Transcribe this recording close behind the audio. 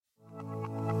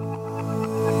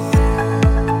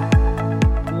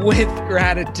with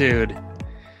gratitude.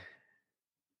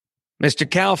 Mr.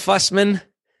 Cal Fussman,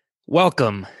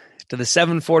 welcome to the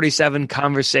 747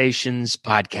 Conversations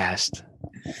podcast.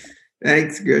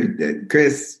 Thanks, good,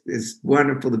 Chris. It's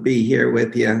wonderful to be here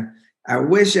with you. I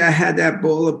wish I had that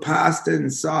bowl of pasta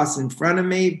and sauce in front of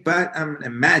me, but I'm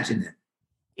imagining it.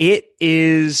 It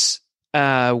is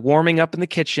warming up in the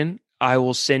kitchen. I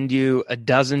will send you a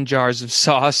dozen jars of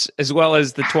sauce, as well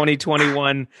as the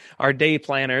 2021, our day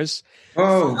planners.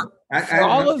 Oh,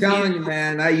 I'm telling you,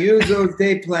 man, I use those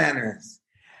day planners.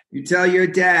 You tell your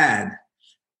dad,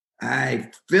 I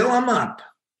fill them up.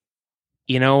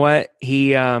 You know what?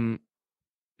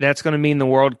 That's going to mean the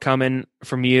world coming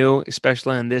from you,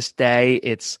 especially on this day.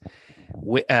 It's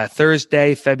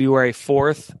Thursday, February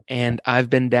 4th, and I've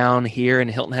been down here in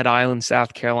Hilton Head Island,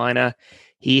 South Carolina.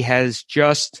 He has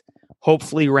just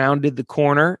hopefully rounded the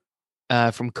corner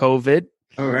from COVID.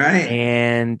 All right.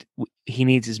 And he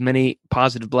needs as many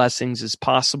positive blessings as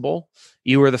possible.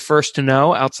 You were the first to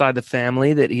know outside the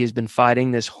family that he has been fighting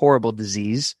this horrible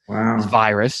disease, this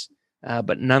virus.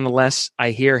 But nonetheless, I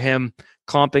hear him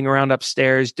clomping around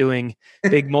upstairs doing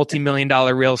big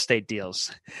multi-million-dollar real estate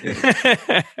deals.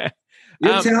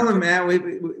 You tell him,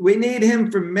 man, we need him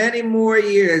for many more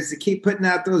years to keep putting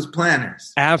out those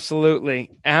planners. Absolutely.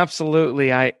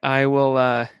 I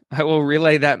will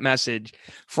relay that message.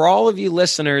 For all of you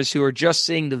listeners who are just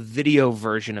seeing the video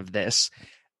version of this,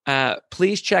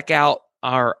 please check out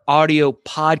our audio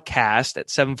podcast at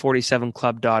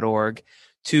 747club.org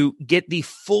to get the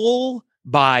full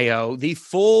bio, the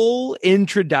full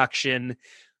introduction.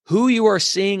 Who you are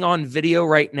seeing on video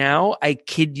right now, I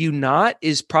kid you not,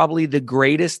 is probably the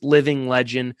greatest living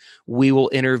legend we will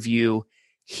interview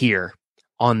here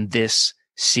on this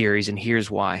series. And here's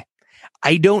why.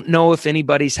 I don't know if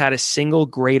anybody's had a single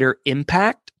greater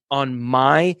impact on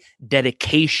my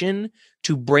dedication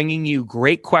to bringing you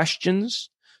great questions,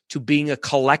 to being a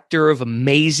collector of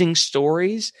amazing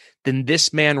stories than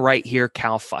this man right here,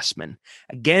 Cal Fussman.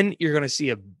 Again, you're going to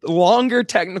see a longer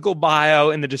technical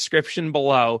bio in the description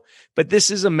below, but this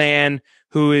is a man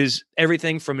who is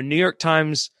everything from a New York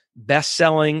Times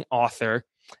best-selling author,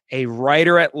 a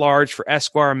writer at large for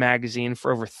Esquire magazine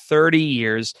for over 30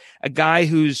 years, a guy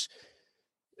who's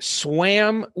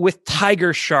swam with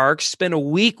tiger sharks, spent a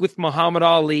week with Muhammad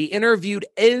Ali, interviewed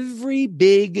every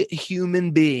big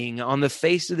human being on the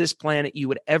face of this planet you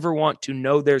would ever want to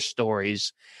know their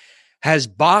stories, has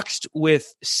boxed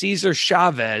with Cesar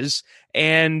Chavez,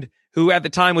 and who at the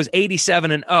time was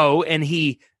 87-0, and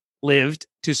he lived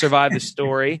to survive the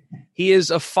story. He is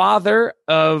a father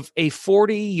of a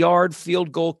 40-yard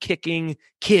field goal kicking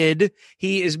kid.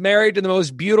 He is married to the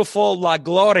most beautiful La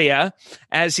Gloria,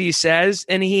 as he says,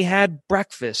 and he had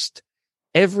breakfast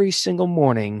every single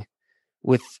morning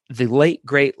with the late,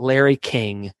 great Larry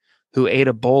King, who ate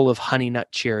a bowl of Honey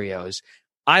Nut Cheerios.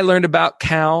 I learned about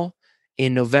Cal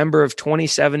in November of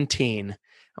 2017. I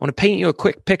want to paint you a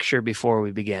quick picture before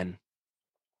we begin.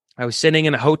 I was sitting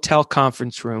in a hotel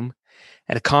conference room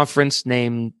at a conference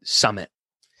named Summit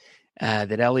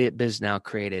that Elliot Bisnow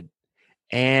created.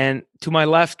 And to my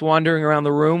left, wandering around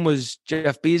the room, was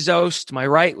Jeff Bezos. To my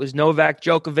right was Novak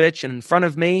Djokovic. And in front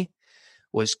of me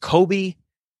was Kobe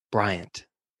Bryant.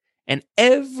 And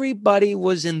everybody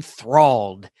was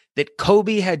enthralled that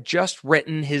Kobe had just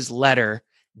written his letter,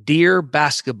 Dear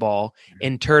Basketball,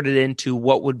 and turned it into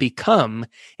what would become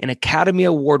an Academy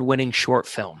Award-winning short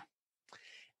film.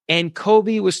 And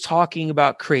Kobe was talking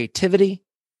about creativity,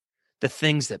 the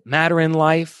things that matter in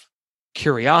life,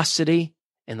 curiosity,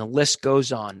 and the list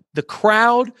goes on. The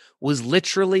crowd was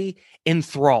literally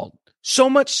enthralled. So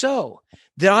much so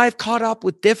that I've caught up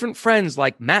with different friends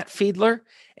like Matt Fiedler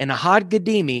and Ahad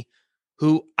Ghadimi,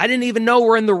 who I didn't even know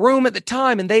were in the room at the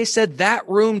time, and they said that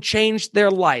room changed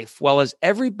their life. Well, as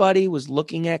everybody was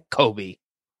looking at Kobe,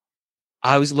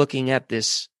 I was looking at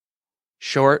this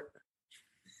short,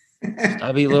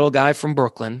 stubby little guy from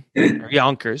Brooklyn, or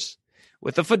Yonkers,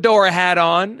 with a fedora hat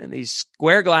on and these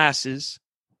square glasses,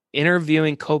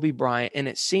 interviewing Kobe Bryant. And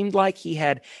it seemed like he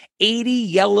had 80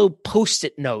 yellow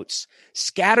Post-it notes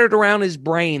scattered around his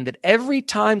brain that every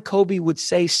time Kobe would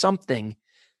say something,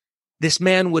 this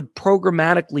man would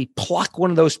programmatically pluck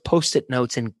one of those Post-it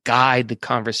notes and guide the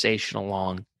conversation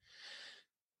along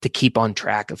to keep on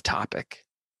track of topic.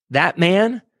 That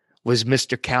man was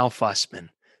Mr. Cal Fussman.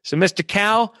 So, Mr.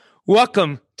 Cal,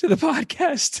 welcome to the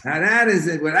podcast. Now that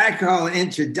is what I call an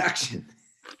introduction.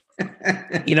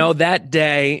 You know, that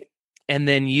day, and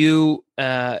then you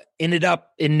ended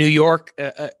up in New York,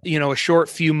 a short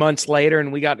few months later,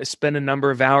 and we got to spend a number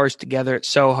of hours together at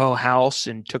Soho House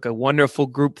and took a wonderful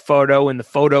group photo in the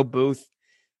photo booth.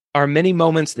 are many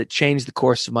moments that changed the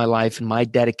course of my life and my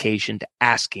dedication to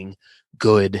asking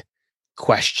good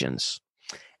questions.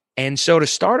 And so to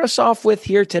start us off with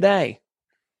here today,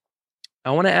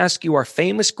 I want to ask you our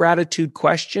famous gratitude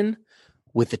question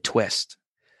with a twist.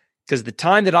 Because the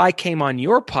time that I came on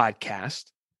your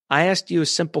podcast, I asked you a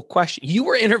simple question. You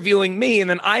were interviewing me, and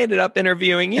then I ended up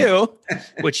interviewing you,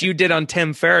 which you did on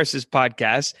Tim Ferriss's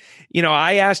podcast.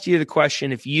 I asked you the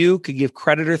question, if you could give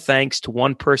credit or thanks to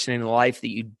one person in your life that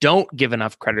you don't give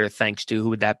enough credit or thanks to, who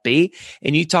would that be?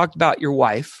 And you talked about your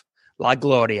wife, La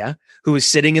Gloria, who was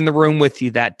sitting in the room with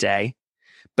you that day.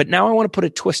 But now I want to put a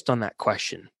twist on that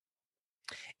question.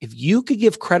 If you could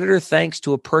give credit or thanks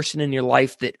to a person in your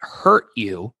life that hurt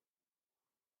you,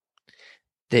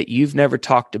 that you've never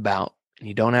talked about, and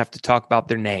you don't have to talk about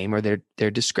their name or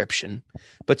their description,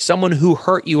 but someone who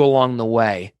hurt you along the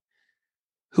way,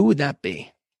 who would that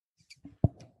be?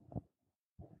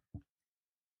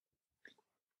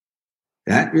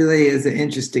 That really is an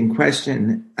interesting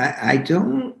question. I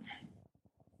don't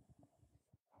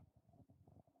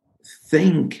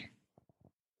think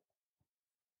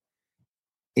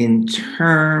in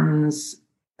terms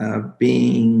of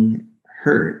being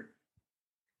hurt.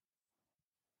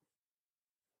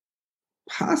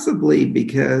 Possibly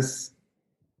because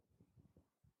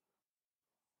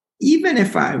even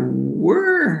if I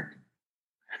were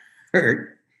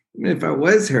hurt, even if I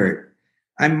was hurt,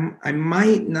 I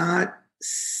might not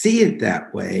see it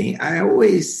that way. I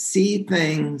always see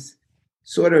things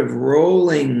sort of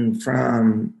rolling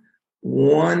from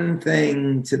one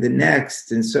thing to the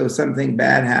next. And so something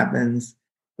bad happens,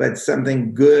 but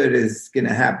something good is going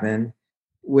to happen,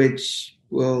 which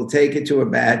will take it to a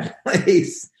bad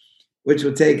place, which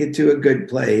will take it to a good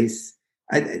place.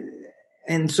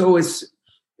 And so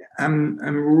I'm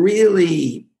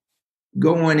really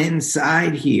going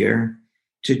inside here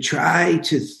to try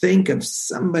to think of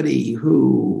somebody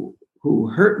who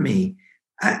hurt me.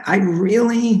 I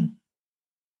really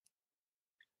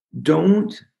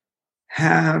don't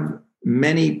have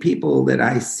many people that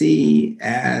I see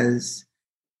as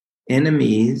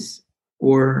enemies,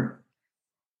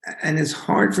 and it's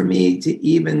hard for me to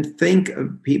even think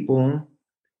of people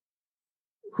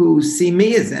who see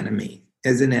me as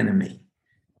an enemy,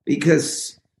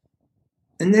 because,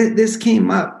 and this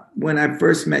came up when I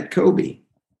first met Kobe,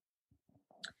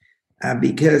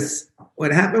 because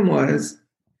what happened was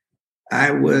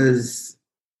I was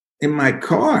in my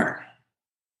car,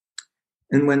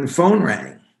 and when the phone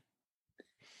rang,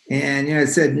 and it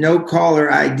said no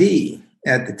caller ID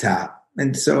at the top,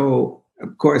 and so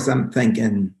of course I'm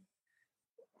thinking,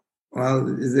 well,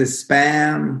 is this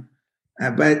spam?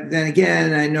 But then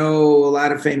again, I know a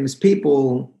lot of famous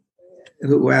people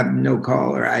who have no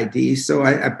caller ID. So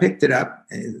I picked it up.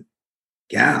 And,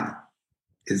 yeah,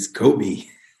 it's Kobe.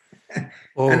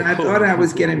 And I thought I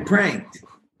was getting pranked.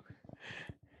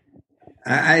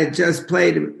 I had just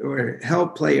played or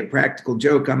helped play a practical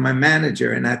joke on my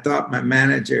manager, and I thought my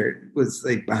manager was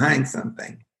like behind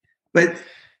something. But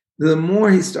the more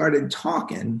he started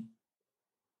talking,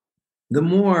 the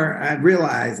more I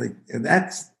realized, like,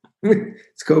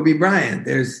 it's Kobe Bryant.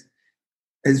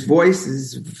 His voice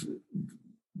is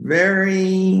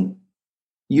very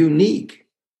unique.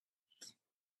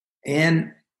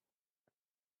 And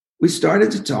we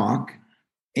started to talk,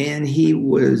 and he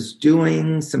was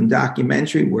doing some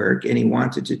documentary work, and he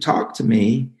wanted to talk to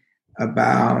me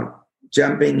about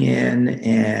jumping in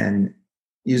and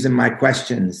using my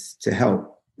questions to help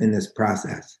in this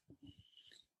process.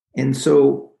 And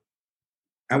so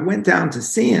I went down to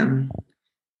see him.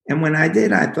 And when I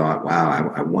did, I thought,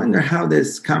 wow, I wonder how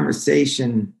this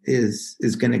conversation is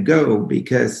going to go,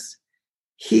 because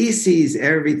he sees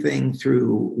everything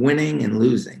through winning and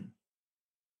losing.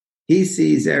 He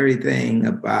sees everything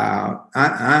about,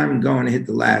 I'm going to hit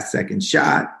the last second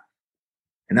shot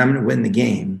and I'm going to win the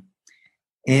game.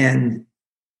 And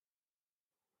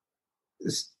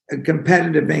a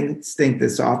competitive instinct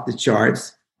that's off the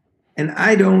charts. And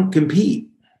I don't compete.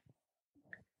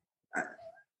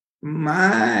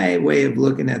 My way of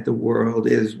looking at the world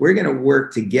is we're going to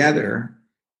work together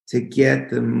to get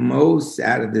the most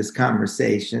out of this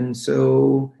conversation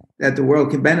so that the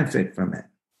world can benefit from it.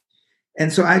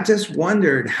 And so I just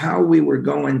wondered how we were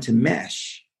going to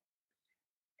mesh.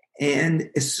 And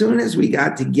as soon as we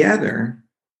got together,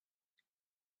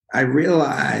 I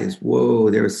realized, whoa,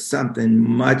 there was something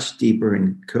much deeper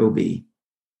in Kobe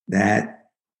that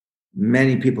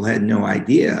many people had no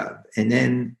idea of. And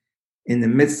then in the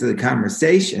midst of the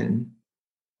conversation,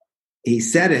 he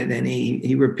said it, and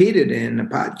he repeated it in a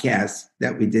podcast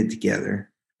that we did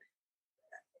together.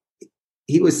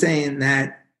 He was saying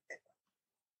that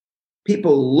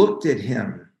people looked at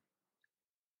him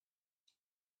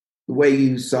the way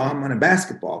you saw him on a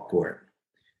basketball court.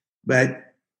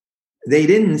 But they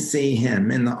didn't see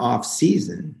him in the off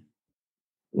season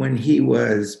when he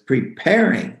was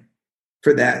preparing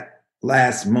for that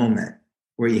last moment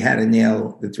where he had to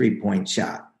nail the 3-point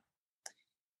shot.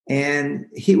 And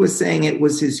he was saying it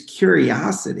was his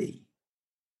curiosity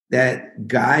that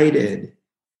guided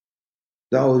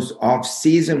those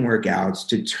off-season workouts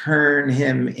to turn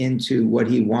him into what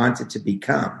he wanted to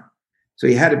become. So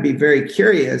he had to be very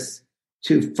curious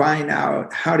to find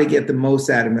out how to get the most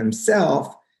out of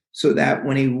himself so that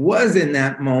when he was in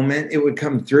that moment, it would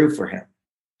come through for him.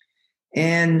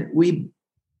 And we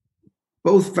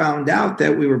both found out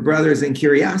that we were brothers in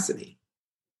curiosity.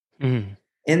 Mm.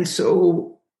 And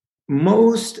so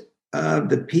most of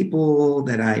the people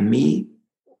that I meet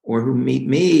or who meet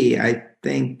me, I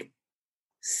think,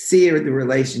 see the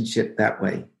relationship that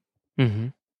way. Mm-hmm.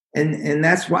 And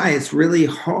that's why it's really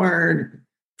hard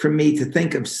for me to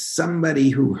think of somebody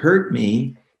who hurt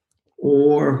me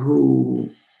or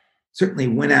who certainly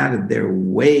went out of their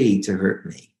way to hurt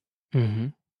me. Mm-hmm.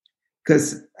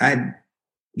 Because I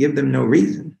give them no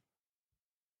reason.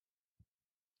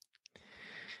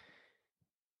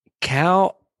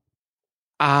 Cal,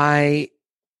 I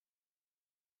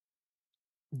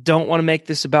don't want to make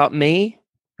this about me.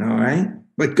 All right.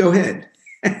 But go ahead.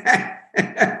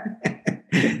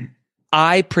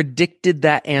 I predicted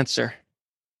that answer.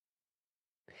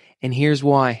 And here's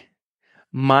why.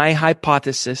 My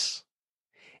hypothesis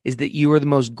is that you are the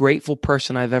most grateful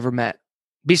person I've ever met.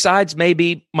 Besides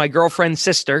maybe my girlfriend's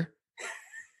sister,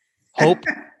 Hope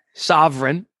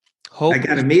Sovereign. Hope, I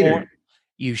got to meet her.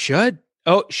 You should.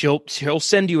 Oh, she'll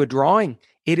send you a drawing.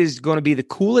 It is going to be the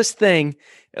coolest thing.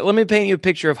 Let me paint you a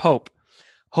picture of Hope.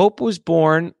 Hope was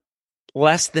born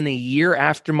less than a year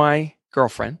after my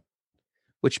girlfriend,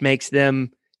 which makes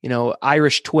them,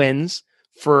 Irish twins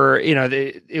for,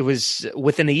 it was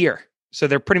within a year. So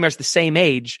they're pretty much the same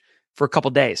age for a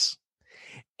couple days.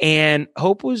 And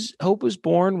Hope was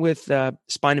born with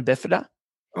spina bifida.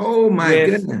 Oh my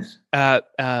goodness.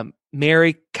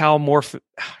 Mary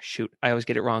shoot, I always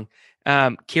get it wrong.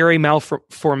 Chiari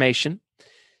malformation.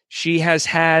 She has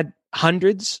had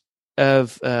over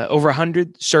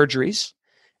 100 surgeries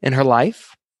in her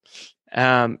life.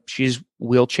 She's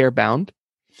wheelchair bound.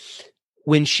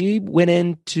 When she went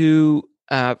in to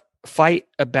fight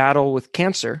a battle with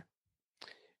cancer,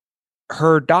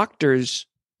 her doctors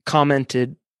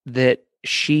commented that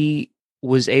she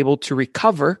was able to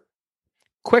recover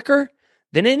quicker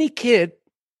than any kid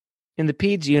in the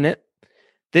peds unit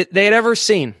that they had ever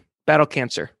seen battle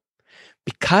cancer,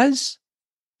 because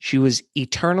she was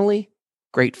eternally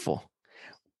grateful.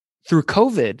 Through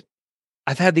COVID,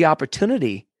 I've had the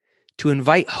opportunity to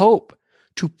invite Hope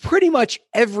to pretty much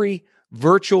every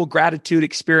virtual gratitude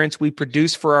experience we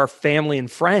produce for our family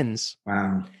and friends.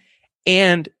 Wow.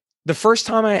 And the first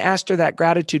time I asked her that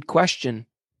gratitude question,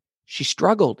 she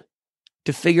struggled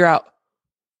to figure out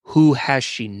who has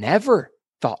she never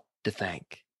thought to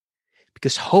thank,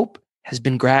 because Hope has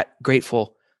been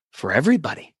grateful for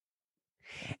everybody.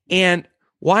 And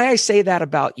why I say that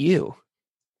about you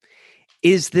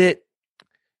is that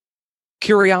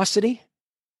curiosity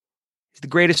is the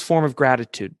greatest form of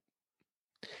gratitude.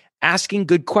 Asking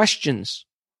good questions,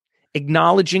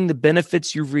 acknowledging the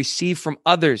benefits you've received from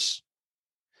others,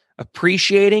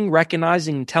 appreciating,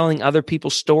 recognizing, and telling other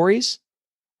people's stories,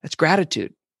 that's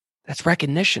gratitude. That's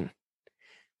recognition.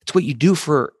 It's what you do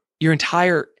for your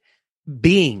entire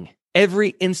being, every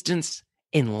instance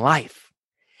in life.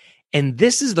 And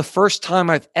this is the first time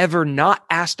I've ever not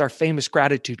asked our famous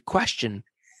gratitude question.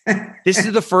 This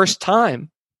is the first time.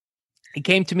 It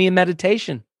came to me in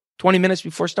meditation 20 minutes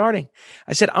before starting.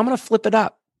 I said, I'm going to flip it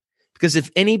up, because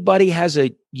if anybody has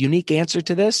a unique answer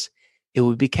to this, it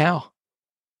would be Cal.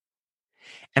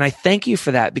 And I thank you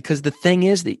for that, because the thing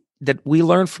is that we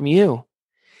learn from you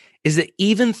is that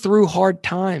even through hard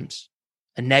times,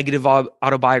 a negative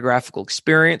autobiographical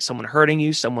experience, someone hurting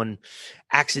you, someone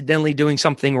accidentally doing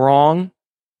something wrong,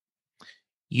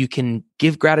 you can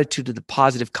give gratitude to the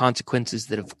positive consequences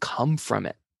that have come from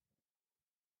it.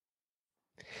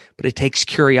 But it takes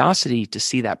curiosity to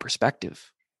see that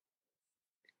perspective.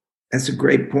 That's a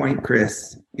great point,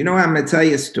 Chris. I'm going to tell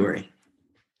you a story.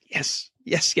 Yes.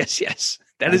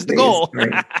 That is the goal.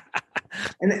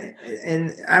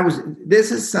 And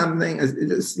this is something,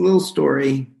 this little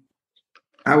story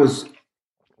I was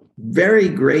very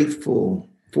grateful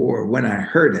for when I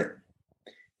heard it.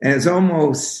 And it's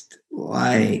almost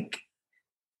like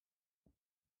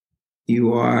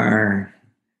you are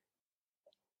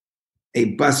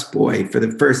a busboy for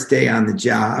the first day on the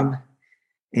job,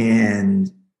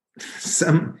 and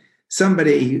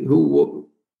somebody who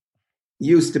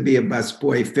used to be a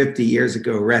busboy 50 years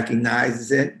ago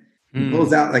recognizes it. He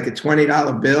pulls out like a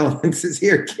 $20 bill and says,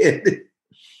 "Here, kid."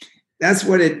 That's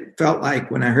what it felt like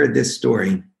when I heard this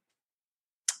story.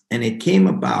 And it came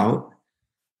about,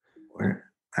 or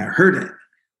I heard it,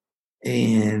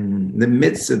 in the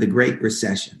midst of the Great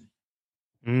Recession.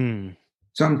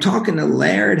 So I'm talking to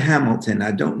Laird Hamilton.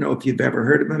 I don't know if you've ever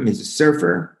heard of him. He's a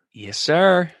surfer. Yes,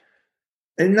 sir.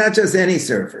 And not just any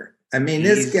surfer. I mean,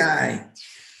 this guy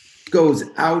goes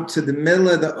out to the middle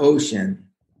of the ocean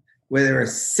where there are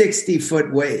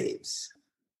 60-foot waves.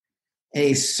 And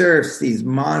he surfs these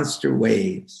monster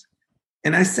waves.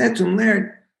 And I said to him,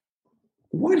 "Laird,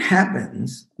 what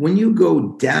happens when you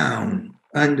go down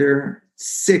under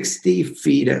 60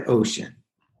 feet of ocean?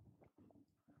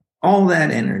 All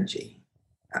that energy."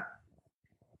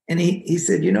 And he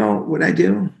said, "You know what I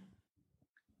do?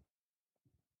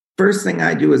 First thing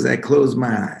I do is I close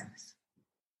my eyes,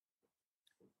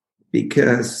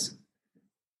 because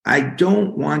I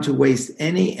don't want to waste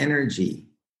any energy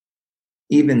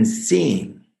even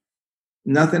seeing.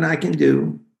 Nothing I can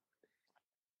do.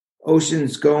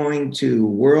 Ocean's going to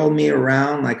whirl me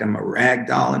around like I'm a rag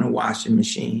doll in a washing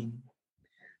machine.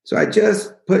 So I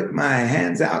just put my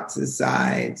hands out to the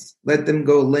sides, let them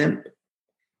go limp,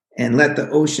 and let the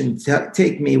ocean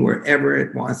take me wherever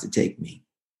it wants to take me."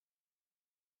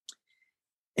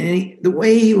 And the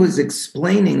way he was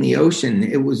explaining the ocean,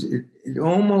 it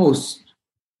almost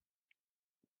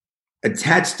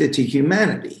attached it to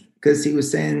humanity, because he was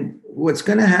saying what's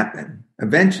going to happen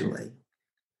eventually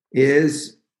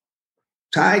is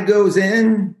tide goes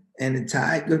in and the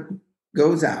tide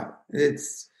goes out.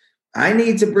 I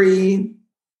need to breathe,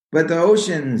 but the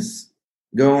ocean's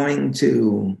going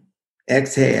to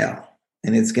exhale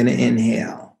and it's going to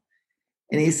inhale.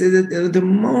 And he said that the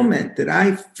moment that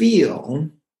I feel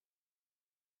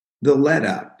the let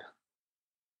up,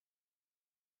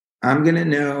 I'm going to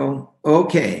know,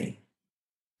 okay,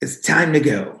 it's time to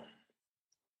go.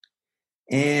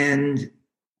 And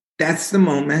that's the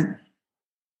moment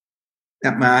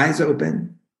that my eyes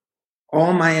open,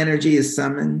 all my energy is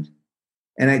summoned,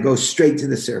 and I go straight to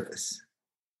the surface.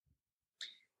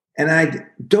 And I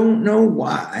don't know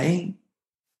why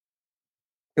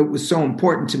it was so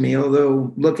important to me,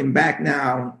 although looking back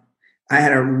now, I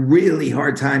had a really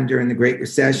hard time during the Great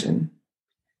Recession.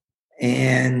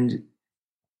 And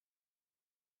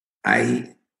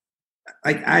I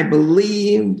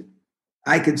believed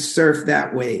I could surf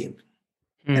that wave.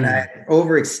 And I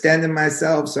overextended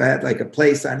myself. So I had like a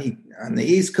place on the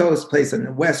East Coast, place on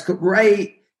the West Coast,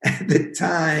 right at the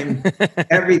time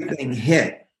everything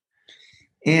hit.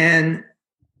 And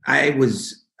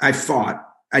I fought.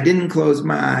 I didn't close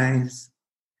my eyes.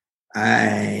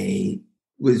 I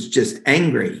was just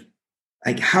angry.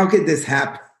 Like, how could this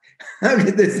happen? How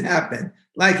could this happen?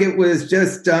 Like it was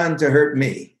just done to hurt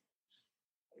me.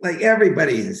 Like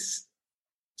everybody is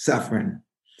suffering.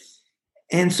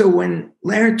 And so when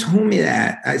Laird told me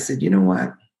that, I said, you know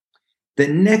what? The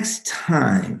next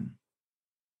time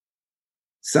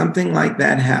something like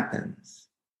that happens,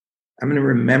 I'm going to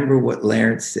remember what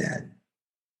Laird said.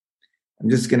 I'm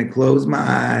just going to close my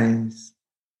eyes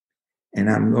and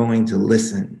I'm going to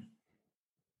listen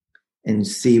and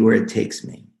see where it takes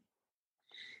me.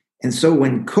 And so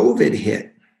when COVID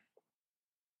hit,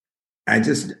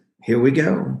 here we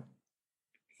go.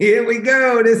 Here we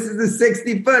go. This is the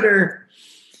 60-footer.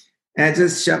 And I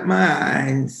just shut my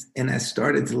eyes and I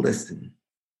started to listen.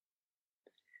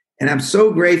 And I'm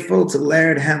so grateful to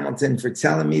Laird Hamilton for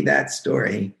telling me that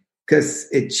story, because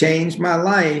it changed my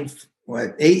life,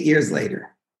 8 years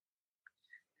later.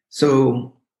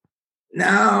 So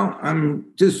now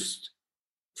I'm just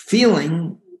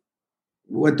feeling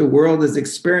what the world is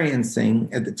experiencing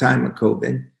at the time of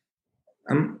COVID.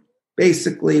 I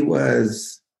basically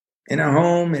was in a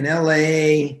home in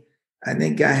LA. I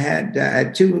think I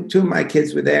had two of my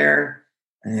kids were there,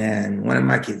 and one of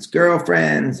my kids'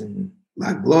 girlfriends, and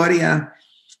La Gloria.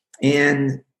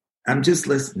 And I'm just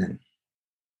listening.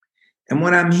 And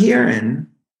what I'm hearing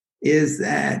is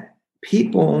that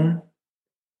people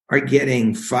are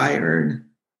getting fired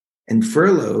and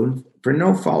furloughed for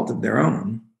no fault of their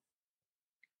own.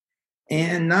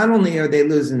 And not only are they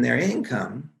losing their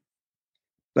income,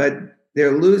 but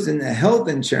they're losing the health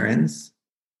insurance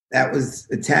that was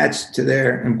attached to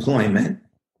their employment.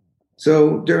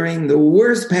 So during the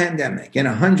worst pandemic in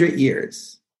 100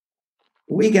 years,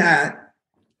 we got,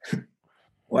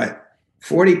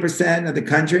 40% of the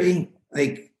country,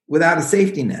 without a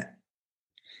safety net.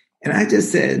 And I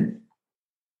just said,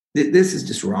 this is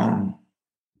just wrong.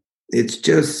 It's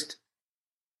just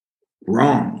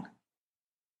wrong.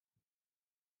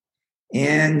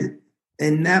 And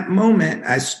in that moment,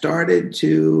 I started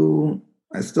to,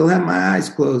 I still have my eyes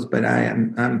closed, but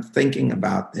I'm thinking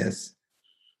about this.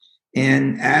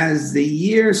 And as the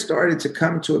year started to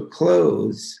come to a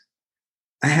close,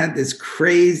 I had this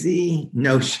crazy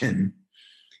notion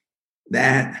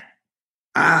that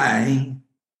I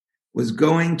was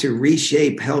going to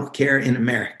reshape healthcare in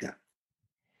America.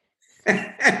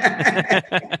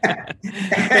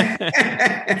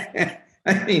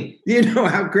 I mean, you know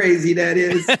how crazy that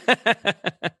is?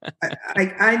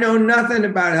 I know nothing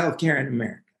about healthcare in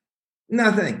America.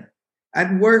 Nothing.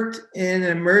 I'd worked in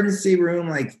an emergency room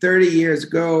like 30 years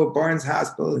ago at Barnes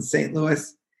Hospital in St.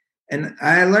 Louis, and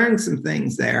I learned some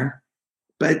things there.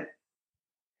 But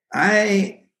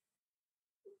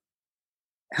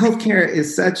healthcare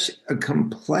is such a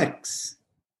complex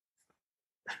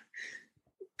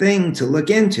thing to look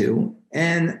into.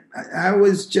 And I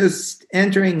was just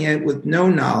entering it with no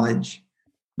knowledge,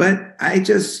 but I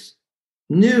just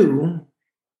knew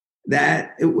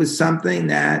that it was something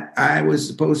that I was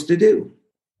supposed to do.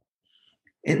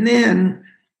 And then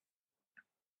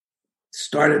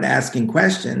started asking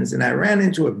questions, and I ran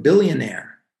into a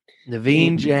billionaire.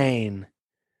 Naveen Jain.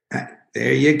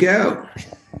 There you go.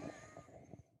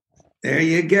 There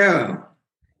you go.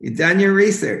 You've done your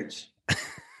research.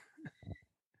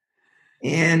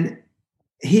 And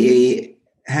he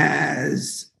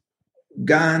has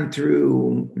gone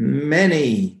through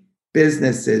many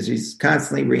businesses. He's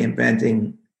constantly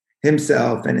reinventing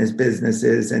himself and his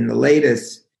businesses. And the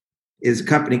latest is a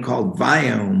company called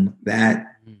Viome that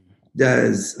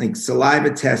does like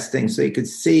saliva testing. So you could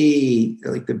see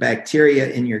like the bacteria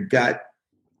in your gut,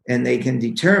 and they can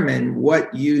determine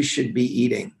what you should be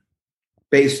eating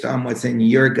based on what's in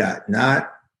your gut,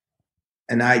 not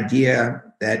an idea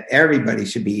that everybody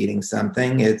should be eating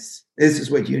something. This is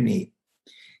what you need.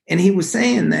 And he was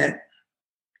saying that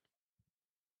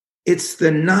it's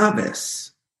the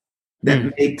novice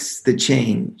that makes the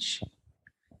change.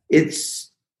 It's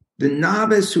the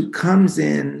novice who comes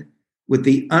in with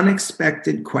the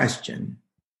unexpected question,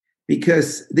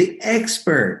 because the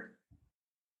expert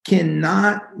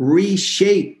cannot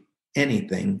reshape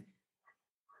anything.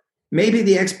 Maybe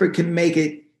the expert can make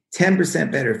it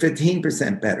 10% better,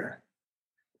 15% better.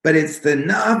 But it's the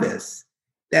novice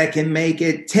that can make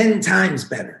it 10 times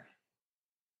better.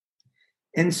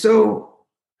 And so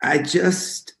I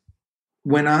just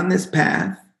went on this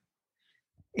path,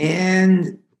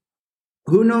 and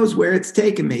who knows where it's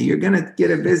taken me. You're going to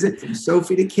get a visit from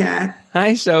Sophie the cat.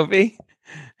 Hi, Sophie.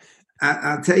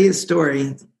 I'll tell you a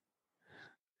story,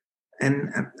 and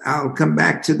I'll come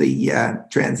back to the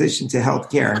transition to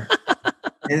healthcare.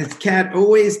 And this cat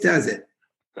always does it.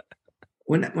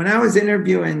 When I was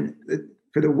interviewing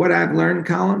for the What I've Learned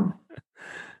column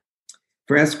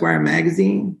for Esquire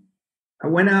magazine, I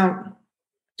went out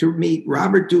to meet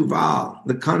Robert Duvall,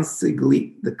 the consigliere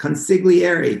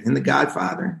in The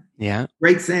Godfather. Yeah.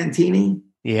 Great Santini.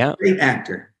 Yeah. Great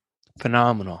actor.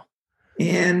 Phenomenal.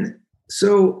 And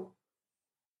so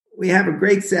we have a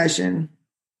great session.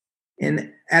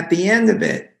 And at the end of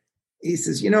it, he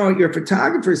says, your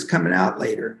photographer's coming out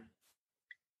later.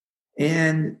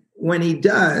 And when he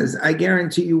does, I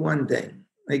guarantee you one thing.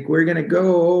 Like, we're going to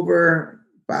go over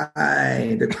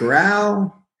by the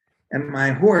corral, and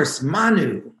my horse,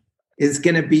 Manu, is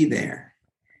going to be there.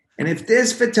 And if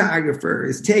this photographer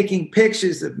is taking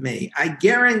pictures of me, I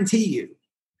guarantee you,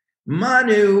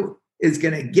 Manu is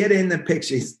going to get in the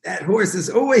pictures. That horse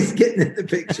is always getting in the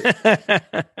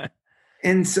picture.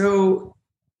 And so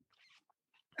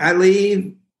I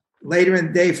leave. Later in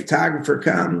the day, photographer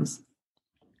comes.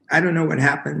 I don't know what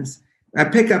happens. I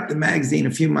pick up the magazine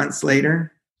a few months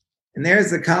later, and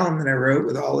there's the column that I wrote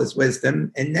with all his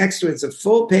wisdom. And next to it's a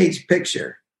full-page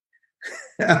picture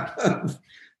of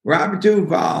Robert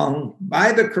Duvall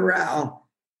by the corral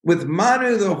with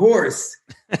Manu the horse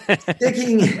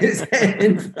sticking his head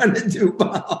in front of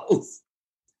Duvall's.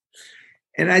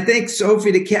 And I think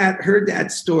Sophie the cat heard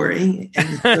that story,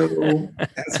 and so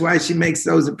that's why she makes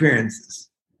those appearances.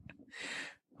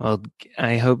 Well,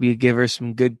 I hope you give her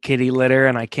some good kitty litter,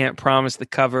 and I can't promise the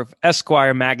cover of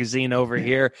Esquire magazine over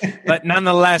here, but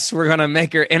nonetheless, we're going to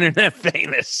make her internet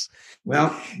famous. Well,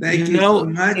 thank you so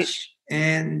much.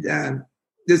 And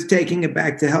just taking it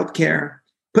back to healthcare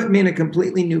put me in a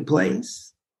completely new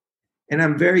place. And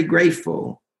I'm very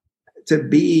grateful to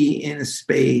be in a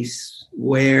space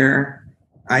where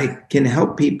I can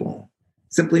help people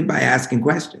simply by asking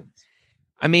questions.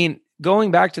 I mean,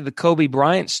 going back to the Kobe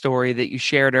Bryant story that you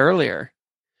shared earlier,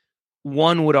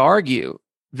 one would argue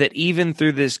that even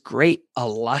through this great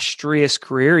illustrious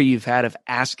career you've had of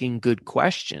asking good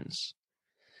questions,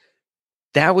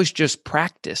 that was just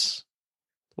practice.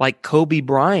 like Kobe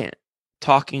Bryant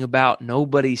talking about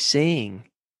nobody seeing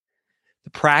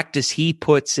the practice he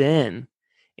puts in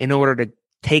order to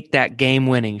take that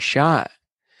game-winning shot.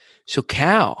 So,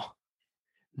 Cal,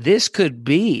 this could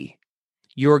be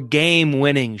your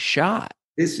game-winning shot.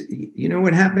 You know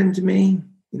what happened to me?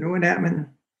 You know what happened?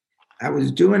 I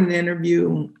was doing an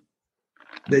interview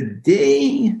the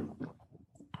day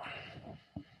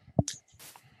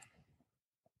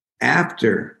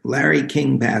after Larry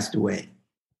King passed away.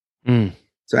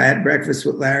 So I had breakfast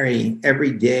with Larry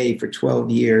every day for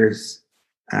 12 years.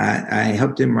 I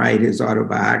helped him write his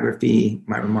autobiography,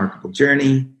 My Remarkable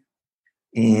Journey.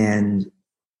 And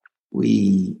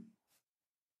we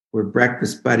were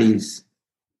breakfast buddies.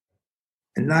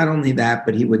 And not only that,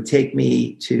 but he would take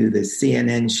me to the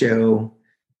CNN show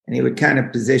and he would kind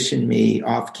of position me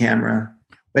off camera.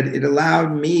 But it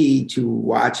allowed me to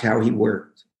watch how he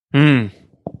worked. And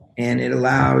it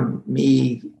allowed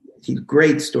me, he's a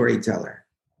great storyteller,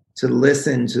 to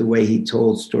listen to the way he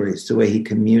told stories, to the way he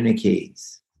communicated.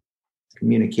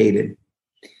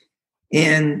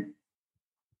 And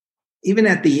even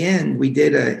at the end, we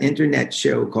did an internet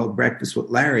show called Breakfast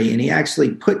with Larry, and he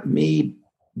actually put me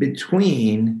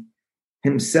between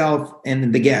himself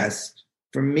and the guest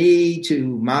for me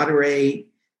to moderate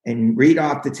and read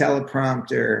off the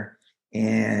teleprompter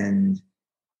and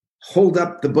hold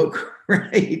up the book,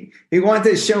 right? He wanted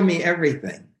to show me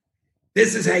everything.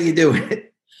 This is how you do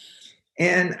it.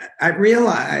 And I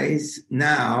realize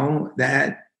now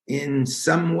that in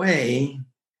some way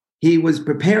he was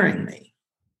preparing me.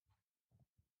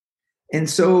 And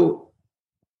so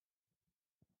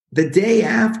the day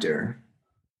after,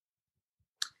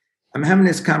 I'm having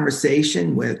this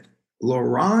conversation with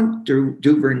Laurent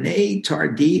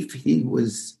Duvernay-Tardif. He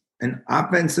was an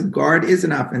offensive guard for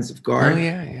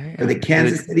the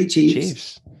Kansas City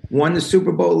Chiefs. Won the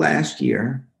Super Bowl last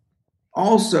year.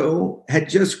 Also had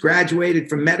just graduated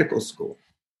from medical school.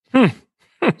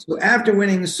 So after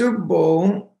winning the Super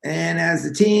Bowl, and as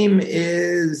the team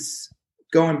is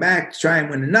going back to try and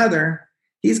win another,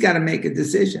 he's got to make a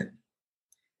decision.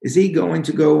 Is he going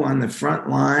to go on the front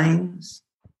lines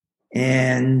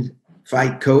and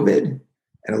fight COVID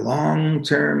at a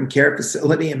long-term care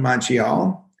facility in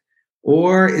Montreal?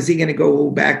 Or is he going to go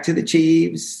back to the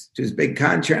Chiefs, to his big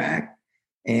contract,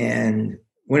 and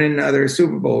win another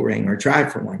Super Bowl ring or try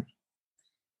for one?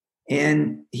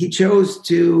 And he chose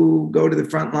to go to the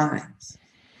front lines.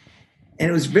 And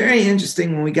it was very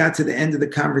interesting when we got to the end of the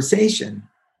conversation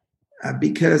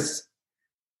because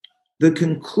the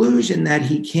conclusion that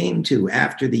he came to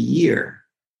after the year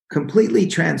completely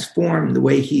transformed the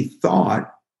way he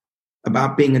thought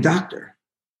about being a doctor.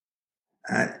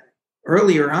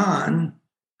 Earlier on,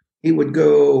 he would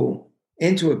go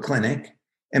into a clinic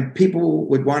and people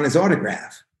would want his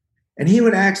autograph. And he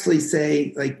would actually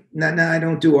say, like, no, I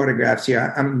don't do autographs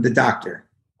here. I'm the doctor.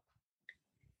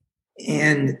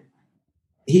 And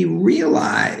he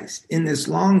realized in this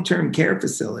long-term care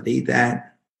facility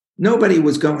that nobody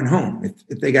was going home.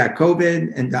 If they got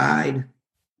COVID and died,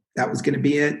 that was going to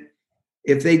be it.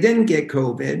 If they didn't get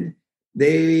COVID,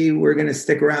 they were going to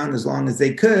stick around as long as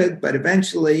they could, but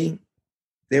eventually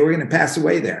they were going to pass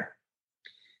away there.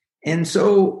 And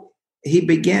so he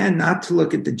began not to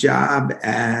look at the job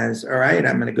as, all right,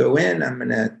 I'm going to go in, I'm going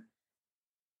to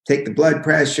take the blood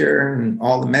pressure and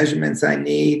all the measurements I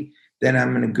need. Then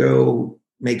I'm going to go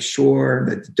make sure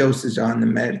that the dosage on the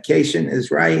medication is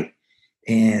right.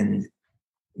 And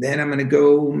then I'm going to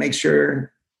go make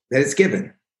sure that it's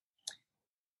given.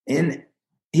 And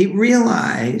he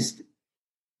realized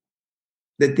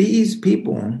that these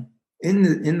people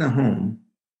in the home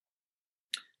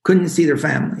couldn't see their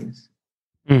families.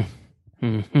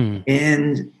 Mm-hmm.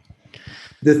 And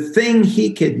the thing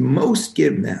he could most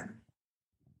give them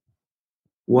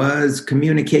was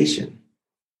communication,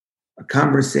 a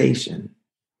conversation,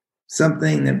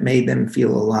 something that made them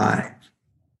feel alive.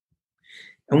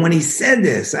 And when he said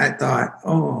this, I thought,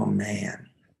 oh man,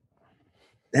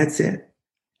 that's it.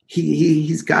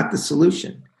 He's got the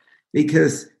solution,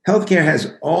 because healthcare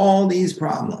has all these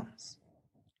problems.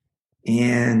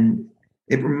 And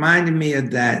it reminded me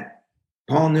of that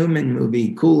Paul Newman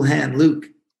movie, Cool Hand Luke,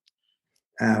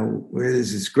 where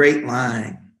there's this great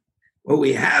line. What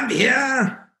we have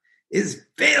here is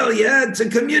failure to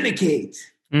communicate.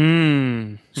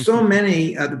 So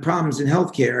many of the problems in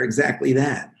healthcare are exactly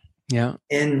that. Yeah.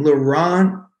 And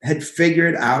Laurent had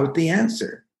figured out the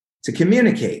answer: to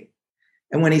communicate.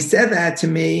 And when he said that to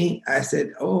me, I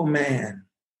said, oh man,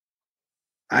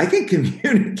 I can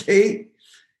communicate.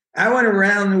 I went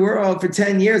around the world for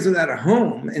 10 years without a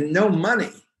home and no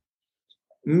money,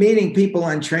 meeting people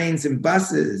on trains and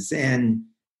buses and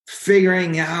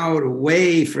figuring out a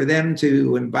way for them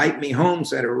to invite me home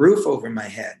so I had a roof over my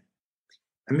head.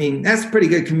 I mean, that's pretty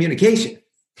good communication.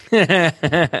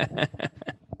 And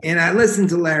I listened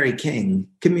to Larry King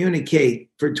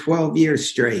communicate for 12 years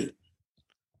straight.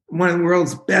 One of the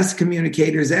world's best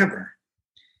communicators ever.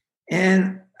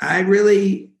 And I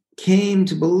really came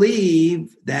to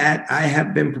believe that I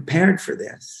have been prepared for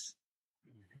this.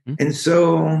 Mm-hmm. And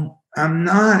so I'm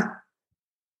not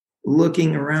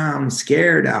looking around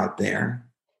scared out there,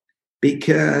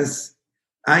 because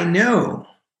I know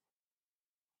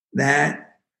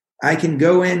that I can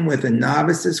go in with a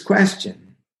novice's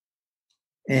question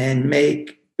and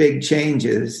make big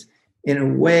changes in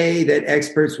a way that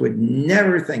experts would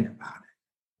never think about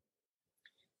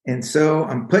it. And so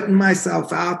I'm putting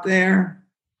myself out there.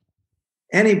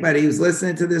 Anybody who's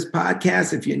listening to this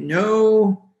podcast, if you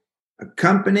know a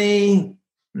company,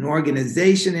 an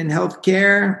organization in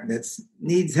healthcare that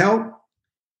needs help,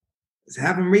 just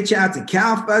have them reach out to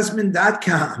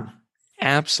calfussman.com.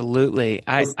 Absolutely.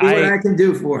 I'll see what I can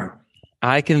do for them.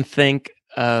 I can think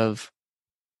of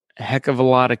a heck of a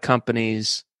lot of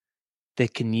companies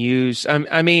that can use,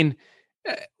 I mean,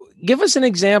 give us an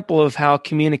example of how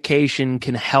communication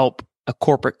can help a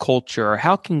corporate culture, or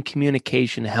how can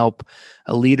communication help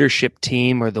a leadership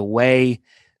team or the way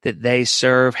that they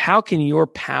serve? How can your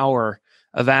power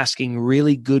of asking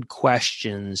really good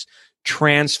questions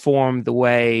transform the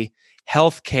way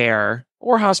healthcare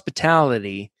or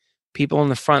hospitality, people on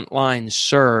the front line,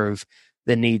 serve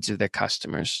the needs of their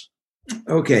customers?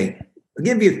 Okay. I'll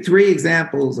give you 3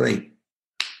 examples. Like,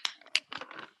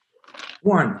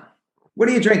 1, what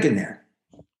are you drinking there?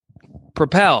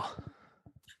 Propel.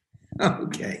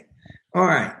 Okay. All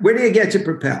right. Where do you get your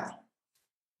Propel?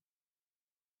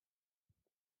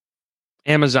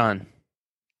 Amazon.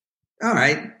 All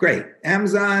right. Great.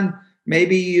 Amazon.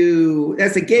 Maybe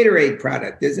that's a Gatorade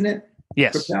product, isn't it?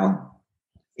 Yes. Propel.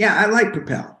 Yeah, I like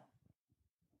Propel.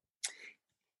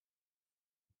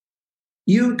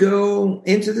 You go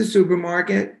into the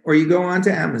supermarket or you go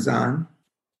onto Amazon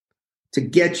to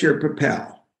get your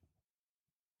Propel.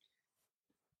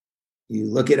 You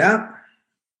look it up.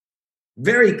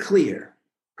 Very clear.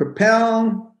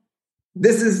 Propel,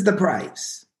 this is the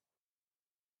price.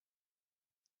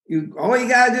 All you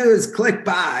got to do is click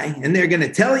buy, and they're going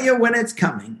to tell you when it's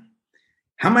coming,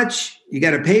 how much you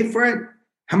got to pay for it,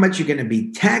 how much you're going to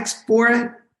be taxed for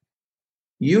it.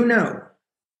 You know,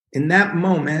 in that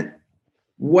moment,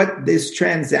 what this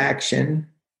transaction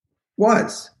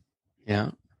was.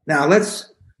 Yeah. Now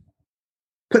let's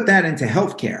put that into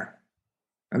healthcare.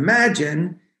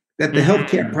 Imagine that the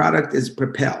healthcare product is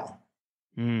Propel.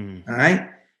 All right.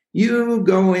 You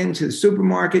go into the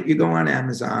supermarket, you go on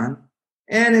Amazon,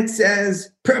 and it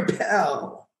says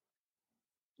Propel.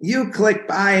 You click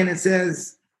buy and it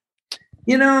says,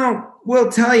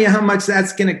 we'll tell you how much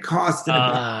that's going to cost in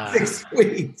about 6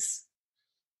 weeks.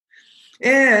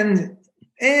 And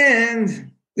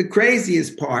the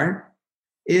craziest part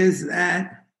is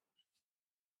that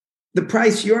the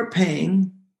price you're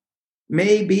paying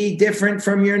may be different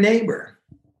from your neighbor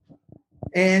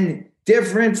and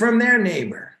different from their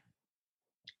neighbor.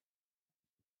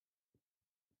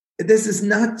 This is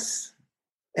nuts.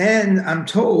 And I'm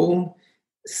told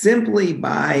simply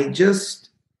by just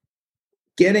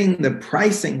getting the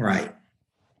pricing right,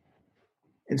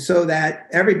 and so that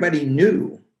everybody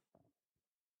knew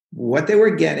what they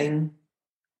were getting,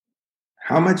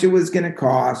 how much it was going to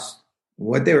cost,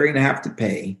 what they were going to have to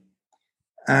pay,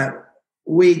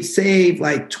 we'd save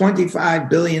like $25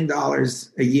 billion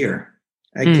a year.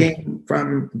 I came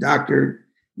from a doctor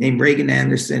named Reagan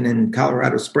Anderson in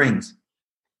Colorado Springs.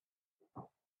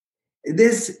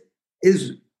 This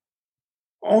is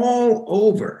all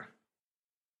over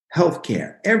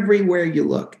healthcare, everywhere you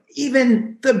look,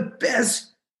 even the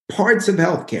best parts of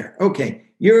healthcare. Okay,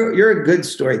 you're a good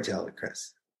storyteller,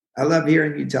 Chris. I love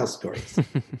hearing you tell stories.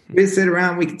 We sit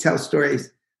around, we can tell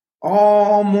stories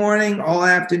all morning, all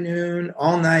afternoon,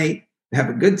 all night, have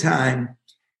a good time.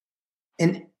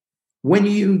 And when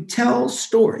you tell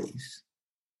stories,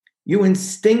 you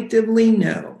instinctively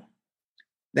know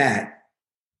that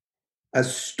a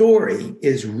story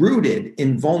is rooted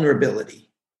in vulnerability.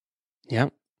 Yeah.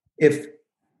 If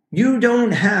you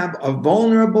don't have a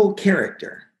vulnerable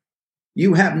character,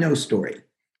 you have no story.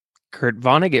 Kurt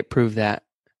Vonnegut proved that.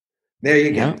 There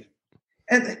you go.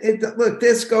 And look,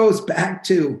 this goes back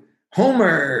to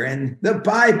Homer and the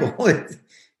Bible.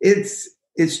 It's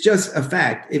just a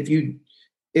fact. If you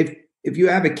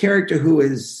have a character who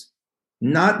is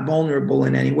not vulnerable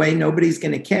in any way, nobody's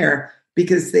going to care,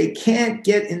 because they can't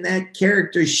get in that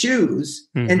character's shoes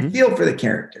and feel for the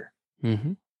character.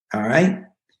 Mm-hmm. All right.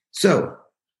 So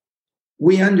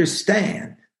we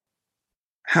understand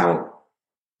how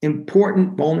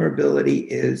important vulnerability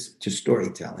is to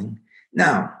storytelling.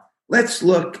 Now, let's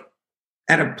look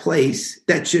at a place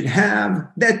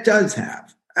that does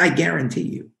have, I guarantee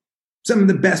you, some of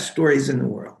the best stories in the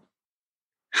world.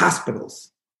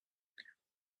 Hospitals.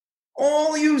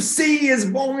 All you see is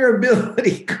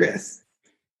vulnerability, Chris,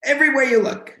 everywhere you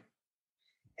look.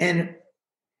 And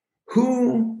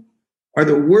who are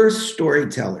the worst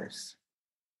storytellers?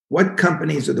 What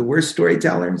companies are the worst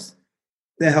storytellers?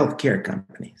 The healthcare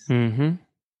companies. Mm-hmm.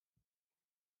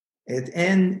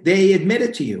 And they admit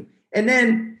it to you. And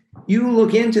then you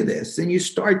look into this and you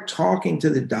start talking to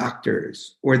the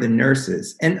doctors or the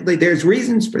nurses. And there's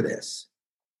reasons for this.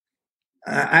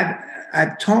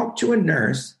 I've talked to a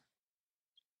nurse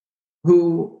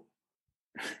who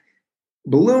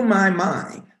blew my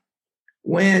mind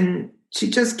when she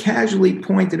just casually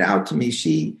pointed out to me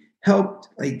she helped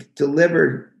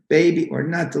deliver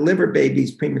not deliver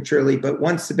babies prematurely, but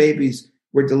once the babies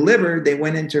were delivered, they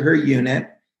went into her unit,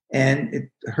 and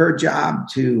her job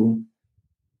to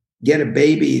get a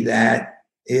baby that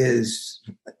is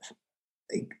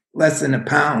less than a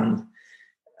pound,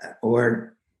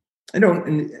 or I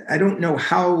don't know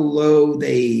how low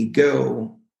they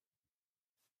go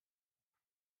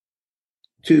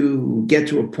to get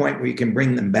to a point where you can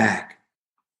bring them back.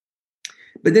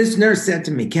 But this nurse said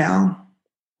to me, Cal,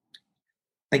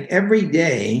 every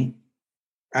day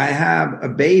I have a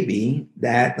baby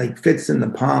that fits in the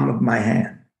palm of my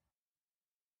hand.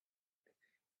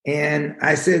 And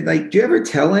I said, do you ever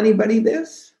tell anybody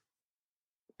this?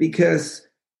 Because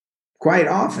quite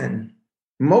often,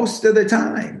 most of the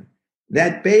time,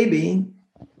 that baby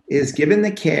is given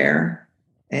the care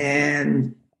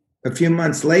and a few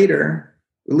months later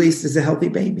released as a healthy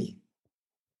baby.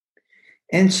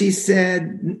 And she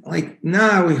said,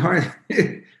 no, we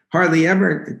hardly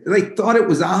ever thought it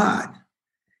was odd.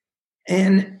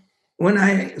 And when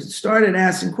I started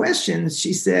asking questions,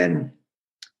 she said,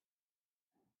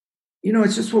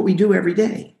 it's just what we do every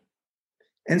day.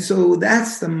 And so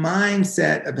that's the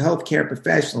mindset of healthcare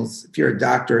professionals. If you're a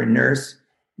doctor or nurse,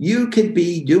 you could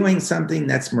be doing something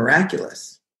that's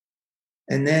miraculous.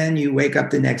 And then you wake up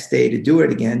the next day to do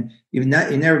it again. You've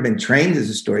never been trained as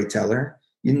a storyteller.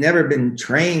 You've never been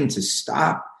trained to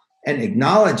stop and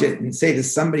acknowledge it and say to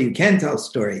somebody who can tell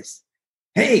stories,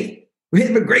 hey, we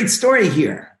have a great story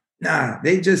here. Nah,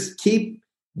 they just keep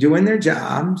doing their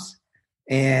jobs,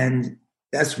 and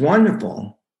that's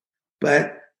wonderful.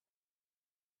 But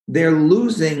they're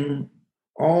losing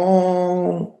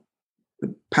all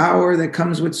the power that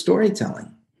comes with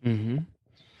storytelling. Mm-hmm.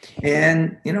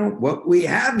 And, what we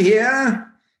have here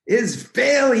is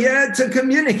failure to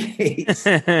communicate.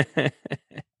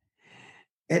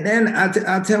 And then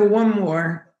I'll tell one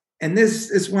more. And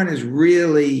this one is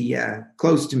really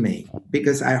close to me,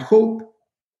 because I hope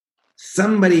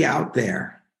somebody out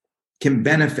there can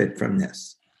benefit from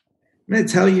this. I'm going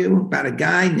to tell you about a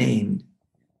guy named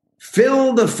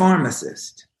Phil the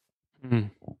pharmacist.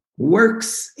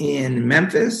 Works in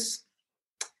Memphis,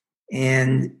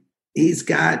 and he's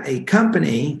got a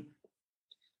company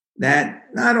that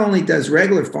not only does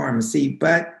regular pharmacy,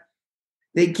 but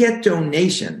they get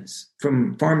donations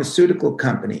from pharmaceutical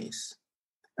companies,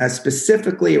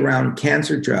 specifically around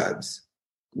cancer drugs,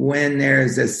 when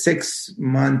there's a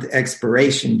 6-month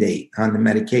expiration date on the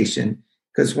medication.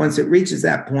 Because once it reaches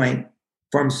that point,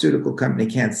 pharmaceutical company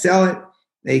can't sell it.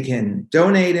 They can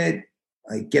donate it,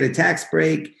 get a tax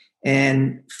break,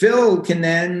 and Phil can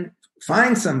then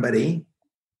find somebody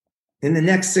in the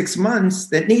next 6 months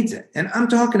that needs it. And I'm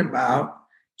talking about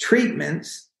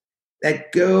treatments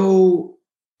that go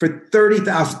for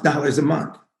 $30,000 a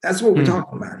month. That's what we're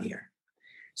talking about here.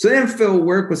 So then Phil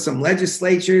worked with some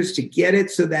legislatures to get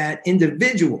it so that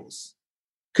individuals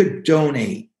could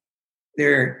donate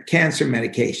their cancer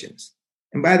medications.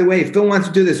 And by the way, Phil wants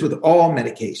to do this with all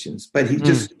medications, but he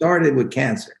just started with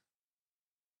cancer.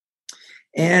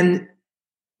 And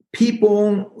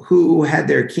people who had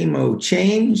their chemo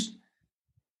changed,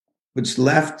 which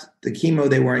left the chemo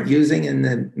they weren't using in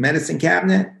the medicine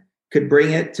cabinet, could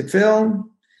bring it to Phil.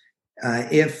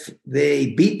 If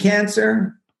they beat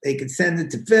cancer, they could send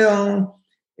it to Phil.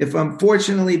 If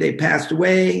unfortunately they passed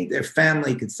away, their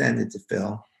family could send it to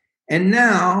Phil. And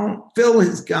now Phil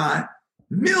has got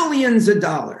millions of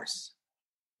dollars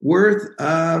worth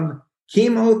of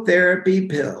chemotherapy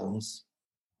pills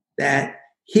that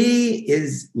he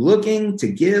is looking to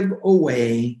give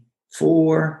away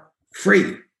for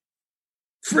free.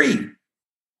 Free.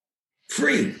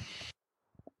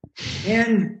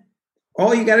 And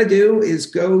all you got to do is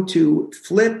go to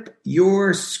Flip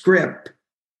Your Script,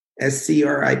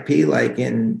 SCRIP, like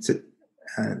in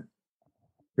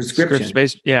prescription.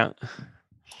 Scriptspace, yeah.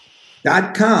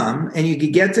 .com, and you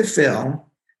could get to Phil.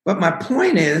 But my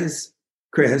point is,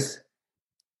 Chris,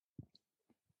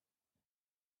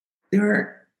 there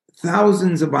are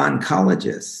thousands of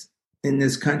oncologists in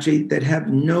this country that have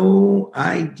no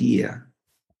idea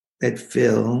that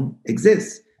Phil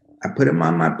exists. I put him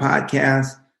on my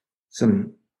podcast.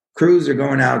 Some crews are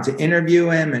going out to interview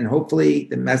him, and hopefully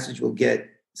the message will get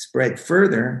spread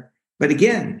further. But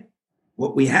again,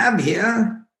 what we have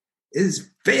here is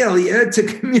failure to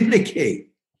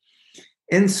communicate.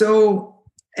 And so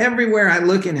everywhere I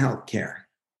look in healthcare,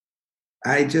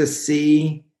 I just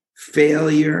see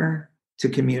failure to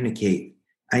communicate.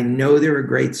 I know there are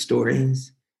great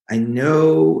stories. I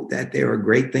know that there are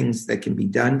great things that can be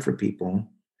done for people.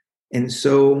 And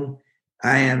so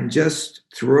I am just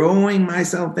throwing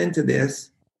myself into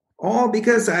this, all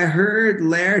because I heard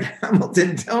Laird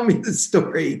Hamilton tell me the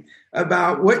story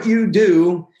about what you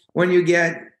do when you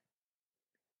get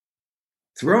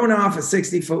thrown off a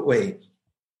 60-foot wave.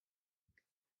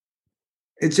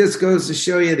 It just goes to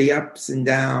show you the ups and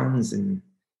downs and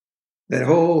that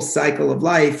whole cycle of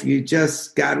life. You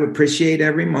just got to appreciate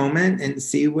every moment and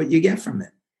see what you get from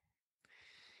it.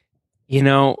 You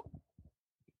know,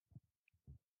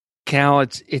 Cal,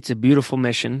 it's a beautiful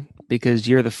mission because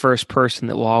you're the first person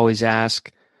that will always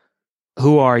ask,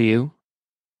 who are you?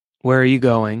 Where are you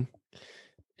going?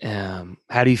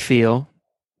 How do you feel?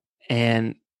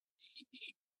 And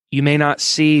you may not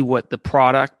see what the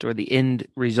product or the end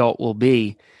result will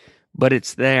be, but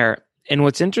it's there. And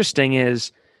what's interesting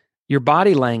is your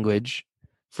body language.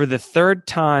 For the third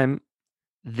time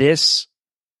this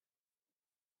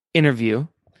interview,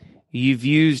 you've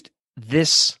used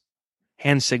this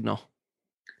hand signal,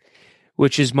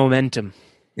 which is momentum.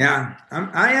 Yeah,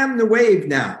 I am the wave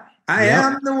now. I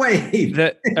am the wave.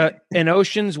 An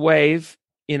ocean's wave,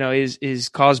 is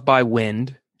caused by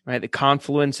wind, right? The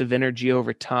confluence of energy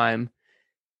over time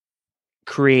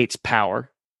creates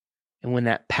power. And when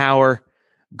that power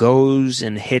goes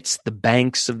and hits the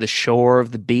banks of the shore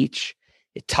of the beach,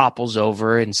 it topples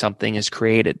over and something is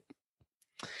created.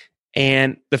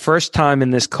 And the first time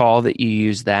in this call that you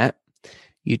used that,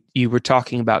 you were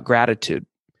talking about gratitude.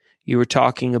 You were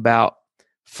talking about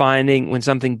finding when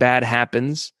something bad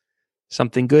happens,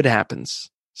 something good happens.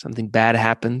 Something bad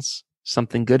happens,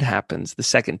 something good happens. The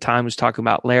second time was talking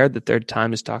about Laird. The third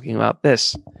time is talking about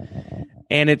this.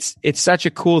 And it's such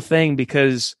a cool thing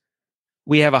because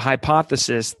we have a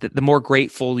hypothesis that the more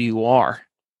grateful you are,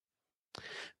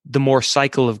 the more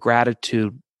cycle of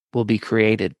gratitude will be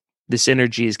created. This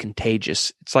energy is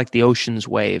contagious. It's like the ocean's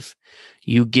wave.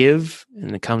 You give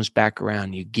and it comes back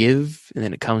around. You give and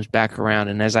then it comes back around.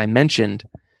 And as I mentioned,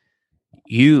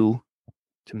 you,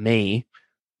 to me,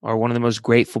 are one of the most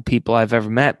grateful people I've ever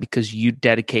met because you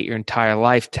dedicate your entire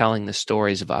life telling the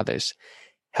stories of others,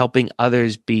 helping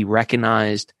others be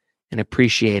recognized and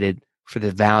appreciated for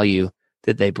the value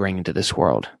that they bring into this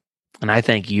world. And I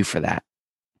thank you for that.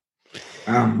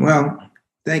 Well,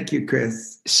 thank you,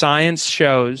 Chris. Science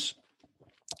shows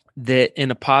that in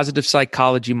a positive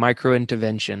psychology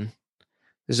microintervention,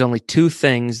 there's only two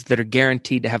things that are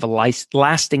guaranteed to have a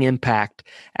lasting impact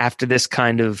after this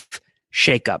kind of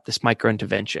shakeup, this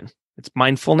microintervention. It's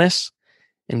mindfulness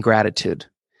and gratitude.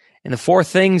 And the four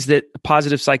things that a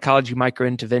positive psychology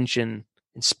microintervention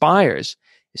inspires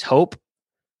is hope,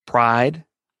 pride,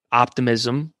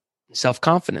 optimism,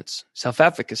 self-confidence,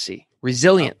 self-efficacy,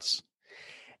 resilience.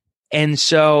 And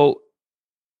so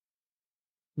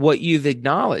what you've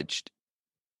acknowledged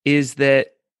is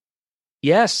that,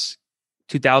 yes,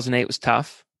 2008 was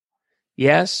tough.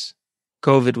 Yes,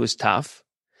 COVID was tough.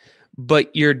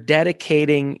 But you're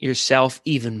dedicating yourself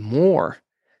even more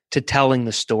to telling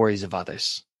the stories of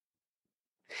others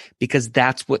because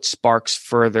that's what sparks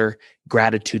further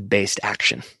gratitude-based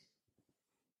action.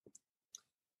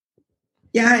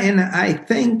 Yeah, and I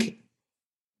think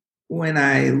when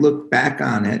I look back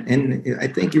on it, and I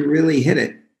think you really hit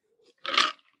it,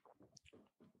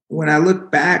 when I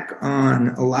look back on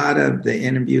a lot of the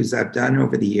interviews I've done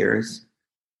over the years,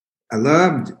 I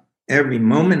loved every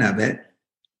moment of it.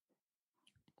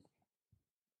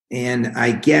 And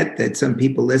I get that some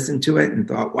people listened to it and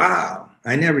thought, wow,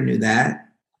 I never knew that.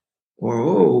 Or,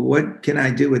 oh, what can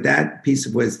I do with that piece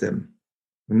of wisdom?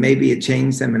 Maybe it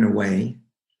changed them in a way.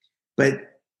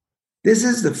 But this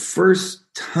is the first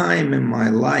time in my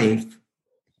life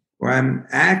where I'm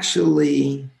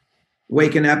actually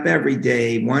waking up every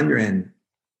day wondering,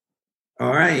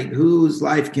 all right, whose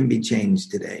life can be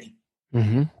changed today?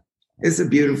 Mm-hmm. It's a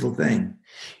beautiful thing.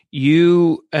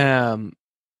 You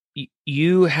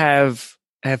have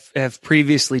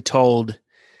previously told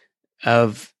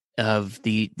of of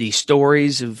the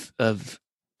stories of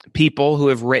people who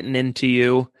have written into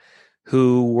you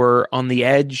who were on the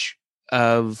edge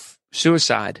of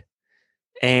suicide,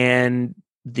 and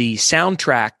the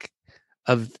soundtrack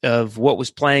of what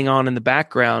was playing on in the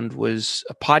background was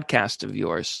a podcast of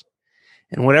yours.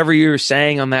 And whatever you were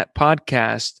saying on that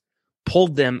podcast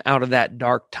pulled them out of that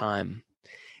dark time.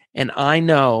 And I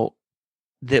know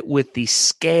that with the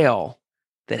scale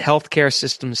that healthcare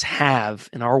systems have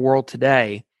in our world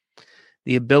today,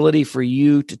 the ability for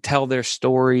you to tell their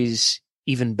stories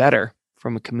even better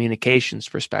from a communications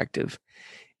perspective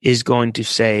is going to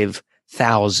save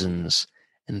thousands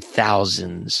and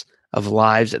thousands of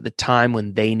lives at the time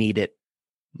when they need it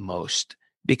most.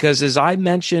 Because as I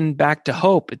mentioned back to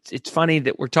hope, it's funny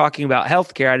that we're talking about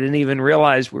healthcare. I didn't even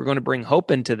realize we were going to bring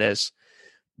hope into this,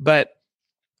 but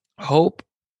hope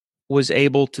was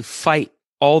able to fight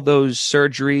all those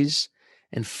surgeries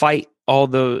and fight all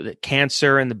the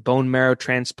cancer and the bone marrow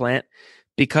transplant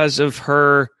because of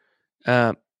her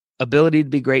ability to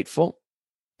be grateful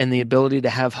and the ability to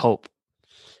have hope.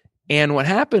 And what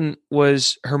happened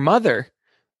was her mother,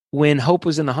 when Hope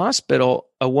was in the hospital,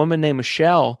 a woman named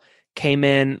Michelle came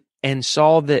in and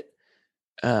saw that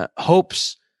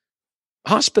Hope's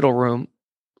hospital room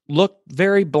looked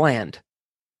very bland.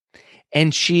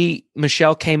 And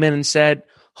Michelle came in and said,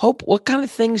 Hope, what kind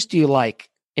of things do you like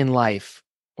in life?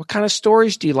 What kind of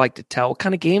stories do you like to tell? What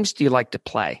kind of games do you like to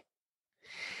play?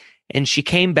 And she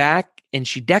came back and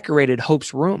she decorated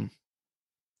Hope's room.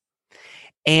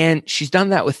 And she's done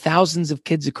that with thousands of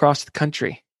kids across the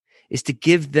country, is to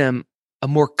give them a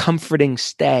more comforting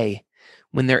stay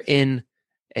when they're in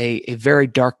a very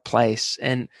dark place.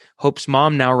 And Hope's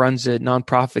mom now runs a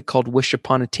nonprofit called Wish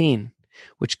Upon a Teen,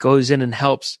 which goes in and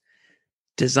helps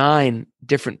design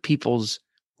different people's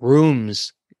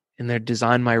rooms in their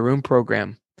Design My Room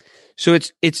program. So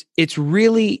it's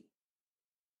really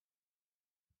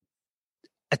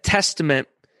a testament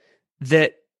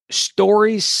that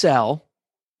stories sell,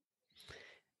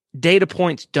 data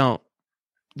points don't.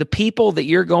 The people that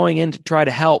you're going in to try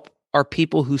to help are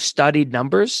people who studied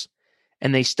numbers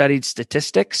and they studied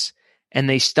statistics and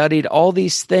they studied all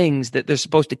these things that they're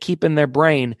supposed to keep in their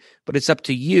brain, but it's up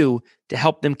to you to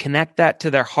help them connect that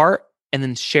to their heart and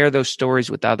then share those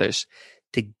stories with others,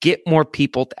 to get more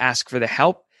people to ask for the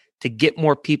help, to get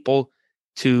more people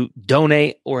to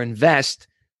donate or invest,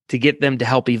 to get them to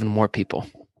help even more people.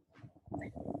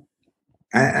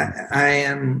 I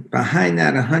am behind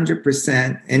that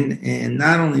 100%. And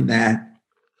not only that,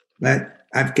 but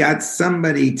I've got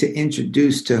somebody to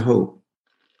introduce to hope.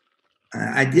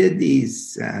 I did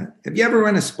these. Have you ever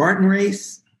run a Spartan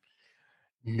race?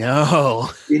 No.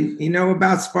 You know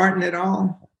about Spartan at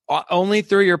all? Only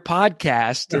through your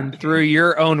podcast and through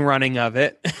your own running of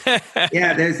it.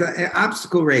 Yeah, there's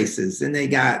obstacle races, and they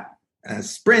got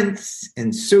sprints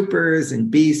and supers and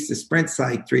beasts. The sprint's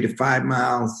like 3 to 5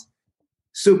 miles.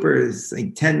 Supers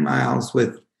like 10 miles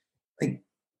with like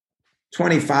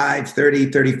 25, 30,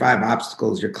 35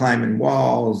 obstacles. You're climbing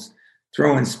walls,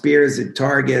 throwing spears at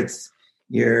targets.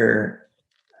 You're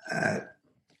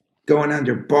going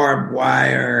under barbed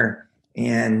wire,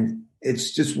 and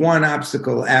it's just one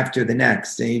obstacle after the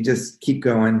next, and you just keep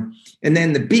going. And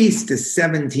then the beast is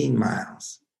 17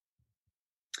 miles.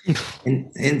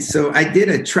 And so I did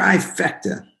a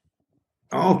trifecta,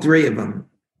 all three of them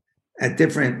at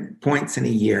different points in a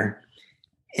year.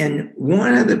 And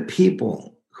one of the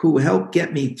people who helped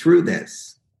get me through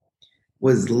this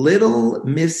was little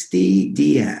Misty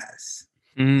Diaz,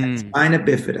 spina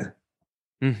bifida.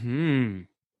 Mm-hmm.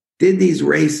 Did these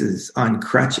races on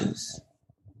crutches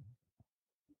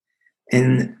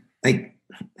and like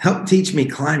helped teach me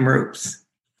climb ropes.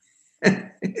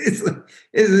 It's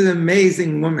an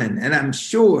amazing woman. And I'm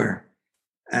sure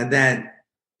that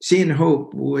she and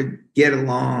Hope would get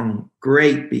along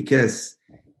great, because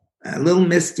little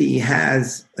Misty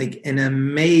has like an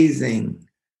amazing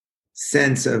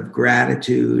sense of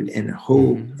gratitude and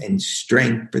hope and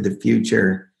strength for the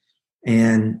future.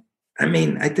 And I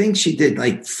mean, I think she did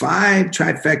like 5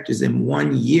 trifectas in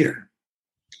 1 year.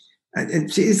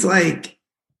 And she's like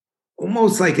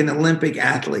almost like an Olympic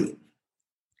athlete.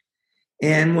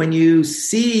 And when you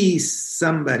see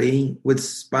somebody with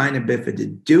spina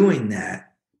bifida doing that,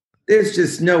 there's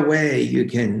just no way you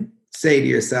can say to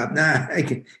yourself, nah, I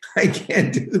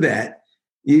can't do that.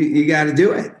 You got to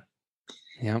do it.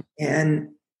 Yeah. And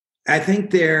I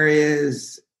think there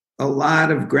is a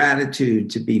lot of gratitude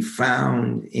to be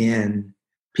found in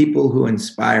people who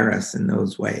inspire us in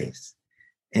those ways.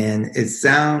 And it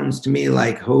sounds to me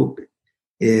like Hope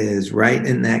is right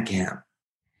in that camp.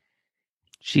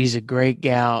 She's a great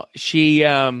gal. She,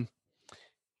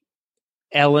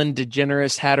 Ellen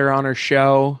DeGeneres had her on her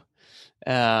show.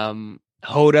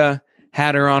 Hoda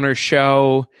had her on her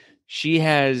show. She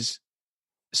has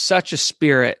such a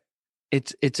spirit.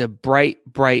 It's a bright.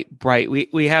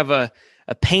 We have a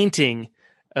painting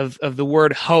of the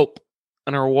word hope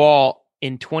on our wall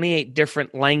in 28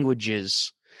 different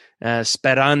languages.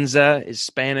 Speranza is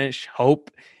Spanish.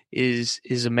 Hope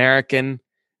is American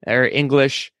or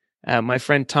English. My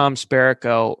friend Tom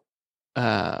Sparico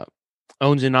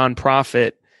owns a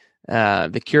nonprofit,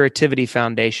 the Curativity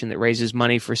Foundation, that raises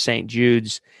money for St.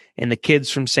 Jude's, and the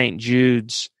kids from St.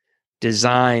 Jude's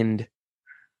designed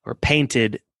or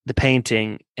painted the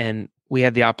painting, and we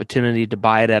had the opportunity to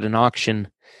buy it at an auction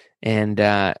and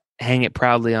hang it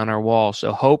proudly on our wall.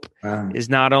 So hope is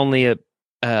not only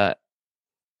a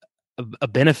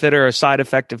benefit or a side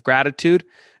effect of gratitude,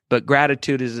 but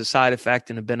gratitude is a side effect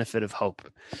and a benefit of hope.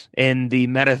 And the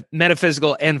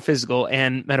metaphysical and physical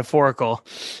and metaphorical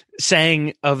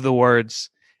saying of the words,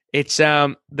 it's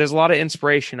there's a lot of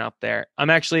inspiration out there. I'm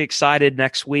actually excited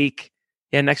next week.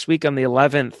 Yeah, next week on the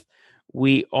 11th,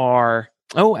 we are.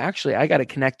 Oh, actually, I got to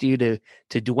connect you to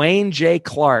Dwayne J.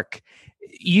 Clark.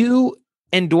 You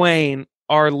and Dwayne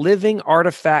are living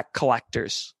artifact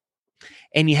collectors,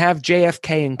 and you have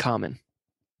JFK in common.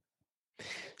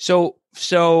 So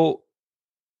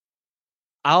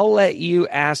I'll let you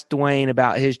ask Dwayne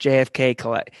about his JFK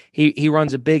collect. He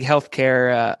runs a big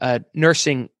healthcare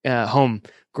nursing home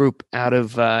group out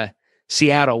of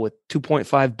Seattle with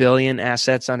 $2.5 billion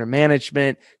assets under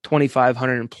management,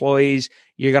 2,500 employees.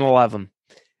 You're gonna love him.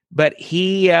 But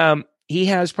he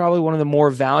has probably one of the more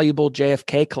valuable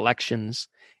JFK collections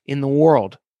in the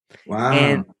world. Wow!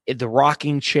 And the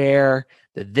rocking chair,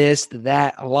 the this, the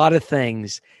that, a lot of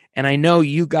things. And I know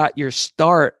you got your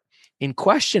start in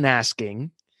question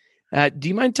asking. Do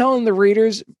you mind telling the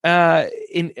readers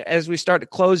as we start to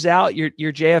close out your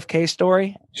JFK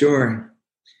story? Sure.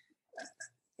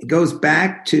 It goes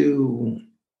back to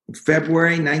November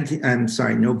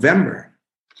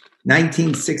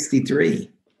 1963,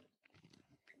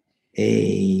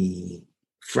 a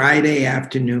Friday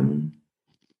afternoon.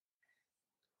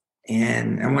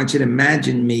 And I want you to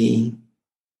imagine me,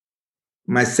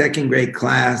 my second grade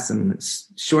class. I'm the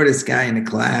shortest guy in the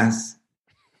class.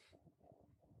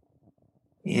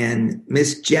 And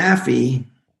Miss Jaffe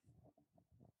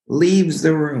leaves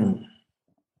the room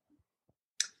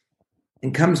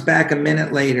and comes back a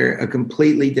minute later, a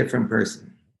completely different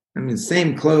person. I mean,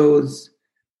 same clothes,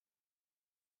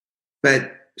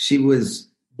 but she was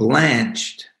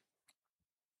blanched,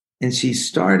 and she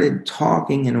started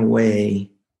talking in a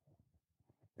way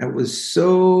that was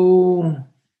so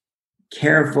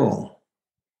careful.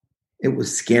 It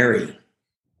was scary.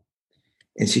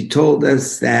 And she told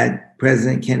us that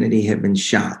President Kennedy had been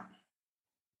shot.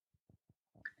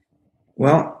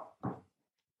 Well,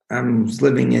 I was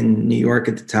living in New York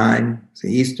at the time. It's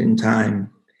Eastern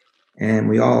time. And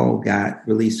we all got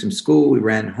released from school. We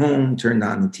ran home, turned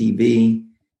on the TV,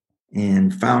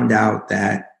 and found out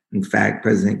that, in fact,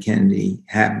 President Kennedy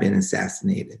had been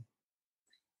assassinated.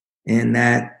 And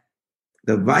that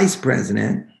the vice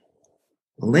president,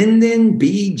 Lyndon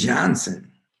B.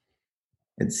 Johnson,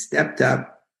 had stepped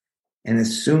up and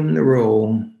assumed the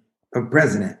role of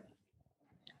president.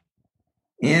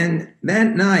 And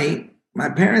that night, my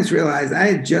parents realized I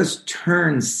had just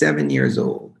turned 7 years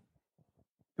old,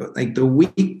 like the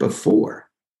week before.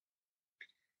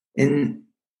 And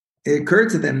it occurred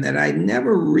to them that I'd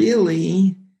never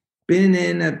really been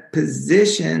in a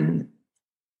position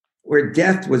where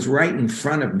death was right in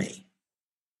front of me.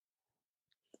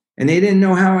 And they didn't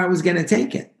know how I was going to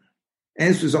take it. And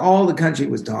this was all the country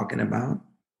was talking about.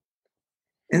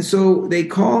 And so they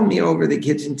called me over the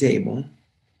kitchen table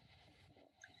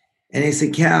and they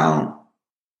said, Cal,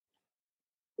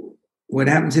 what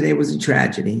happened today was a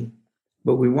tragedy,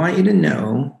 but we want you to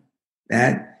know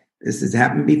that this has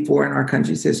happened before in our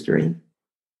country's history.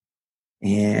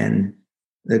 And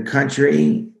the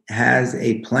country has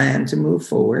a plan to move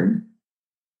forward.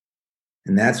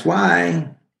 And that's why,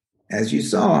 as you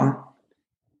saw,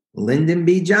 Lyndon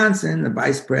B. Johnson, the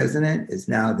vice president, is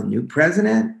now the new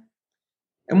president.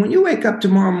 And when you wake up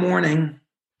tomorrow morning,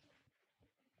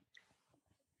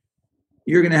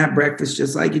 you're going to have breakfast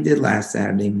just like you did last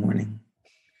Saturday morning.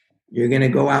 You're going to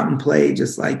go out and play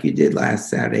just like you did last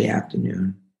Saturday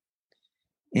afternoon.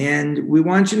 And we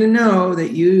want you to know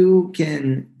that you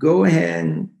can go ahead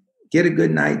and get a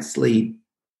good night's sleep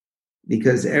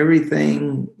because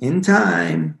everything in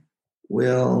time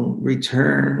will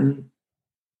return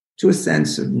to a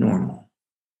sense of normal.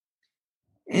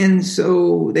 And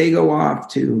so they go off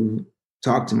to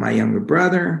talk to my younger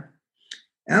brother.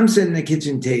 I'm sitting at the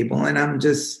kitchen table and I'm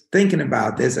just thinking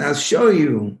about this. I'll show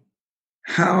you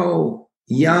how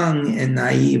young and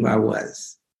naive I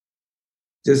was.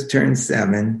 Just turned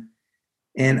 7.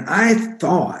 And I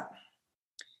thought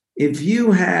if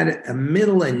you had a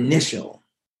middle initial,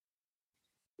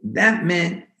 that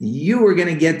meant you were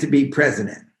going to get to be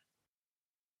president.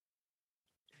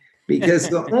 Because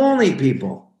the only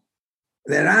people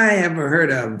that I ever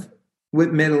heard of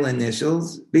with middle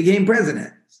initials became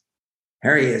presidents.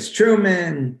 Harry S.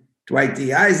 Truman, Dwight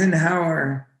D.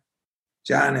 Eisenhower,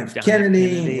 John F.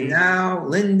 Kennedy, and now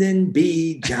Lyndon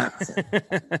B. Johnson.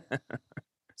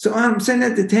 So I'm sitting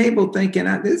at the table thinking,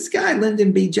 this guy,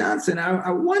 Lyndon B. Johnson,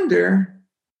 I wonder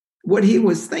what he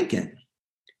was thinking.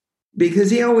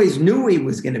 Because he always knew he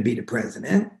was going to be the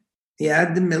president. He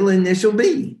had the middle initial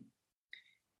B.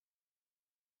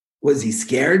 Was he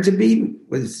scared to be?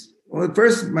 My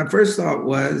first thought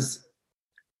was,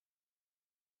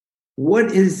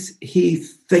 what is he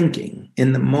thinking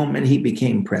in the moment he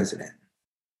became president?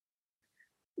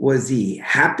 Was he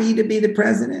happy to be the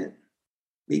president?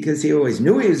 Because he always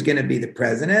knew he was going to be the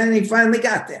president and he finally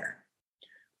got there.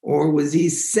 Or was he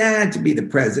sad to be the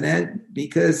president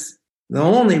because the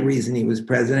only reason he was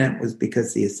president was because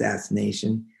of the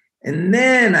assassination? And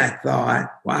then I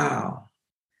thought, wow,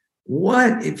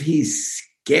 what if he's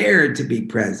scared to be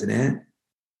president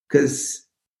because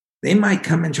they might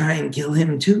come and try and kill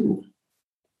him too?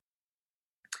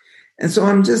 And so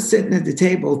I'm just sitting at the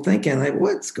table thinking, like,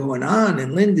 what's going on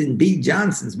in Lyndon B.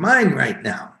 Johnson's mind right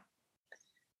now?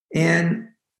 And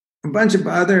a bunch of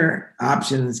other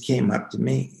options came up to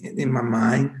me in my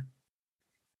mind.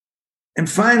 And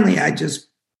finally, I just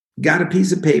got a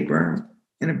piece of paper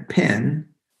and a pen,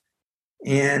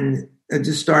 and I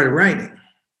just started writing.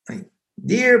 Like,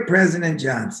 Dear President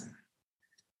Johnson,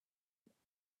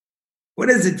 what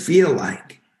does it feel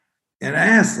like? And I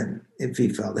asked him if he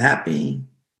felt happy,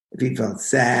 if he felt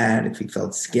sad, if he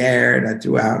felt scared. I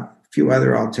threw out a few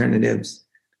other alternatives.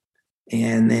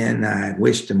 And then I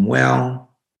wished him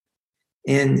well.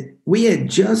 And we had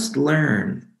just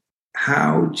learned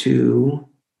how to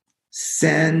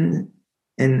send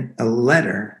a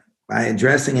letter by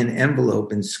addressing an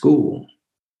envelope in school.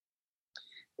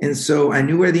 And so I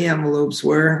knew where the envelopes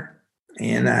were,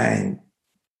 and I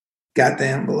got the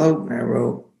envelope and I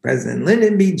wrote, President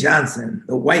Lyndon B. Johnson,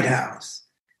 the White House.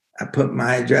 I put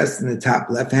my address in the top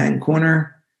left-hand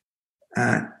corner,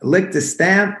 licked the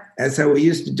stamp. That's how we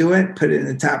used to do it. Put it in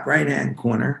the top right-hand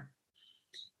corner.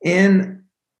 And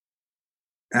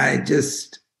I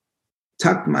just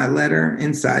tucked my letter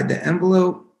inside the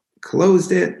envelope,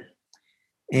 closed it,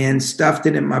 and stuffed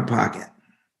it in my pocket.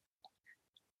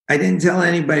 I didn't tell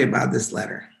anybody about this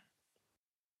letter.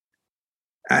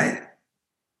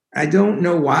 I don't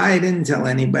know why I didn't tell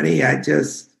anybody. I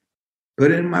just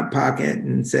put it in my pocket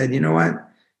and said, you know what?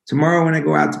 Tomorrow when I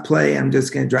go out to play, I'm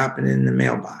just going to drop it in the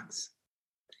mailbox.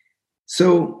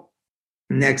 So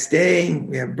next day,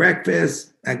 we have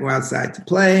breakfast. I go outside to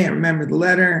play. I remember the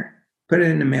letter, put it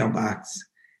in the mailbox.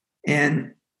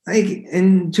 And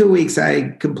in 2 weeks,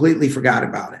 I completely forgot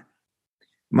about it.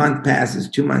 Month passes,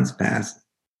 2 months pass,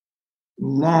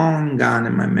 long gone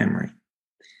in my memory.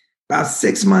 About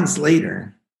 6 months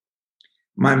later,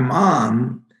 my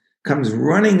mom comes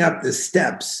running up the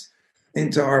steps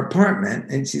into our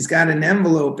apartment, and she's got an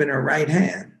envelope in her right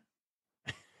hand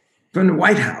from the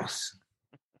White House,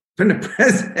 from the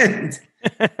president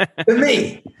to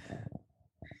me.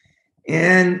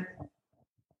 And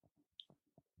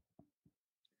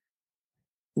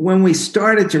when we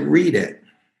started to read it,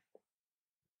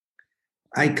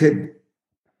 I could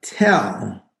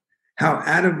tell how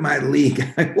out of my league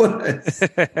I was.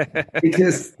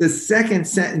 Because the second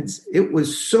sentence, it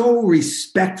was so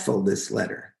respectful, this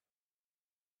letter.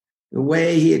 The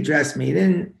way he addressed me, he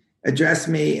didn't address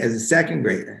me as a second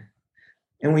grader.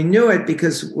 And we knew it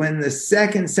because when the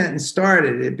second sentence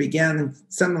started, it began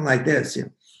something like this.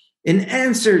 In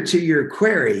answer to your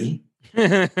query,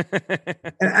 and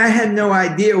I had no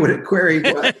idea what a query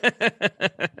was.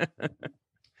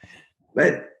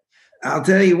 But I'll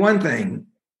tell you one thing.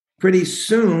 Pretty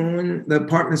soon, the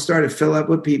apartment started to fill up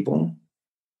with people.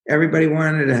 Everybody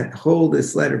wanted to hold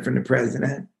this letter from the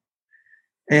president.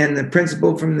 And the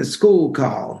principal from the school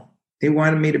called. He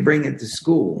wanted me to bring it to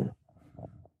school.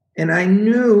 And I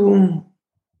knew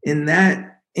in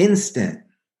that instant,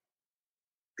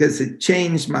 because it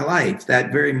changed my life,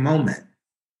 that very moment,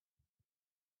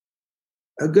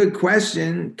 a good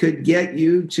question could get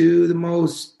you to the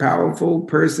most powerful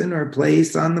person or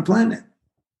place on the planet.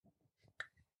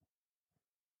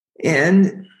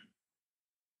 And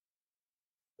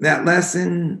that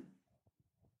lesson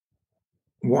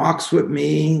walks with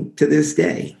me to this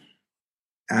day.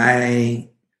 I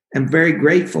am very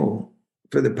grateful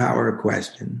for the power of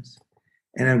questions,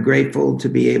 and I'm grateful to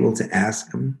be able to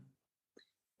ask them.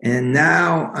 And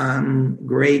now I'm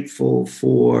grateful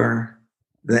for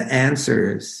the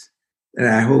answers that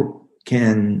I hope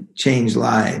can change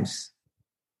lives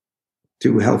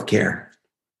through healthcare.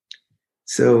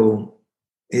 So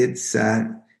this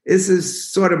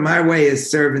is sort of my way of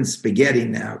serving spaghetti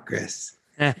now, Chris.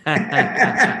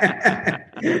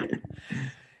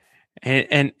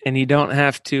 and you don't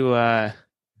have to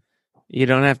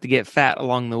get fat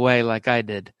along the way like I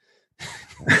did.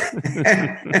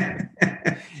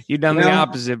 You've done the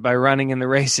opposite by running in the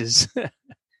races.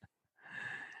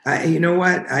 You know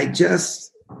what? I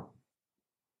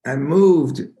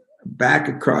moved back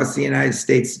across the United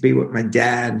States to be with my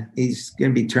dad. He's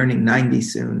going to be turning 90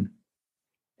 soon.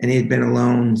 And he had been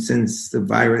alone since the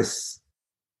virus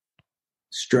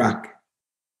struck.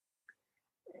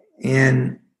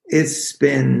 And it's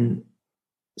been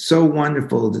so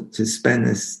wonderful to spend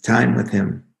this time with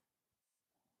him.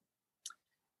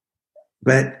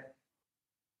 But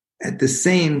at the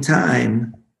same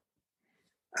time,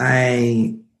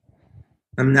 I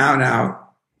am now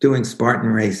out doing Spartan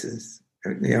races.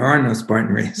 There are no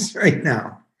Spartan races right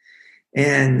now.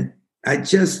 And I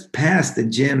just passed the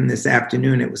gym this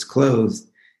afternoon. It was closed.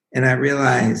 And I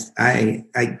realized I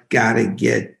got to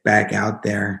get back out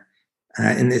there.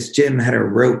 And this gym had a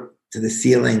rope to the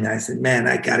ceiling. I said, man,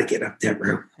 I got to get up that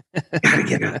rope. Got to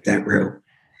get up that rope.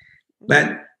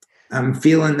 But I'm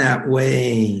feeling that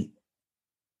way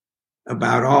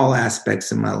about all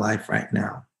aspects of my life right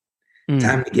now.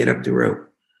 Time to get up the rope.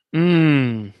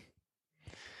 Well,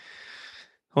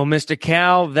 Mr.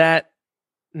 Cal, that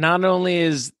not only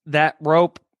is that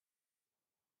rope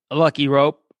a lucky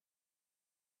rope,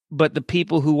 but the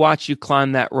people who watch you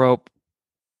climb that rope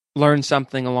learn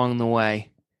something along the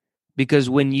way. Because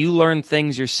when you learn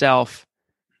things yourself,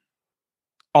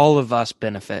 all of us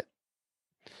benefit.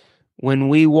 When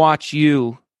we watch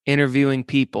you interviewing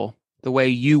people, the way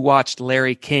you watched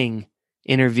Larry King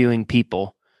interviewing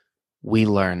people, we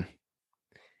learn.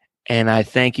 And I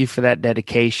thank you for that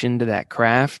dedication to that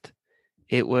craft.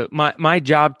 It was my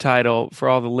job title for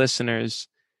all the listeners.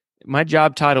 My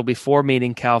job title before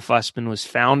meeting Cal Fussman was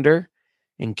founder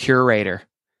and curator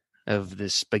of the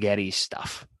spaghetti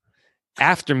stuff.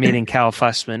 After meeting Cal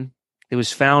Fussman, it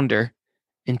was founder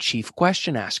and chief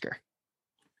question asker.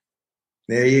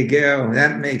 There you go.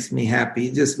 That makes me happy.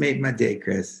 You just made my day,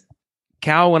 Chris.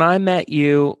 Cal, when I met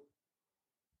you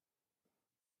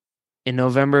in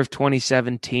November of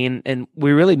 2017, and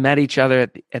we really met each other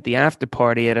at the after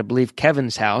party at, I believe,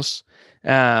 Kevin's house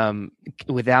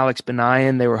with Alex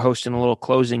Benayan. They were hosting a little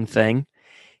closing thing.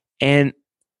 And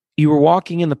you were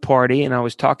walking in the party, and I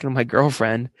was talking to my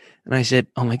girlfriend, and I said,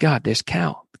 oh my God, there's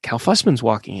Cal. Cal Fussman's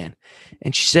walking in.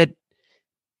 And she said,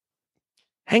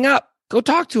 hang up. Go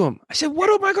talk to him. I said, what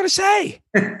am I going to say?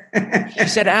 She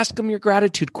said, ask him your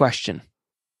gratitude question.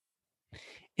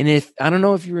 And I don't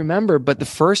know if you remember, but the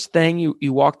first thing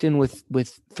you walked in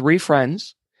with three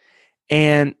friends,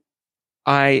 and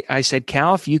I said,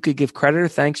 Cal, if you could give credit or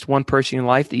thanks to one person in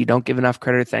your life that you don't give enough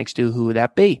credit or thanks to, who would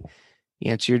that be?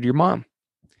 You answered your mom.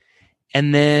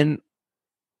 And then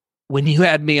when you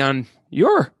had me on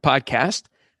your podcast,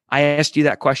 I asked you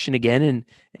that question again,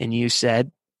 and you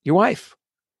said your wife,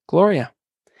 Gloria.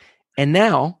 And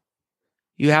now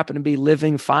you happen to be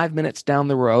living 5 minutes down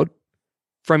the road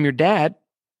from your dad.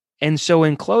 And so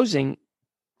in closing,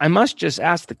 I must just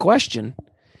ask the question,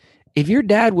 if your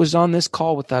dad was on this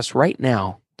call with us right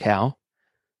now, Cal,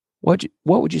 what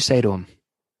would you say to him?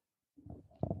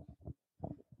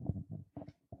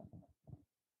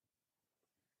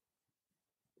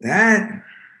 That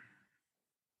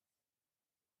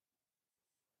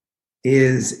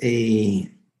is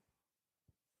a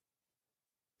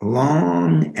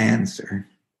long answer,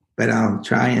 but I'll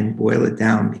try and boil it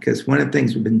down, because one of the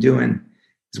things we've been doing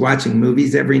is watching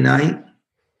movies every night.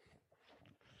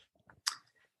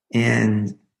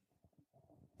 And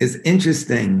it's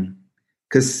interesting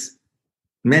because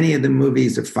many of the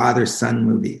movies are father-son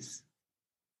movies.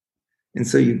 And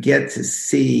so you get to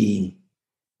see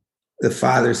the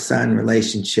father-son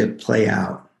relationship play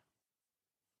out,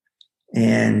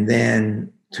 and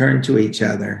then turn to each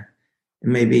other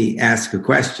and maybe ask a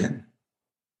question,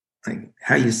 like,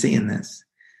 how are you seeing this?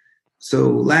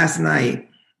 So last night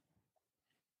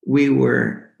we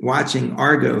were watching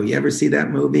Argo. You ever see that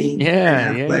movie?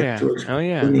 Yeah, Ben Affleck, yeah. George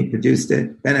Yeah. Clooney produced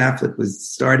it. Ben Affleck was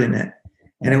starring it.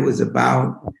 And it was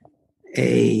about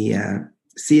a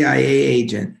CIA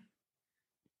agent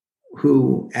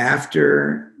who,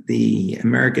 after the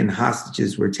American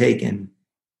hostages were taken,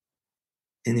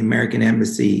 in the American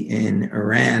embassy in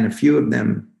Iran. A few of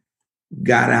them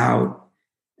got out,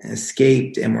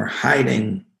 escaped, and were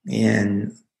hiding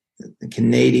in the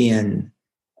Canadian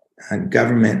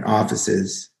government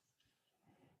offices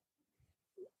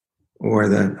or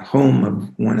the home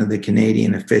of one of the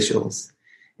Canadian officials.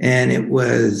 And it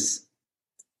was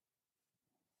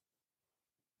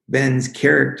Ben's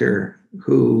character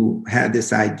who had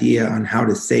this idea on how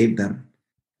to save them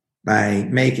by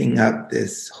making up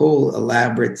this whole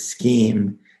elaborate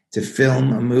scheme to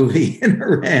film a movie in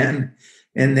Iran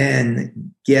and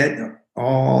then get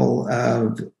all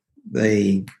of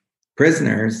the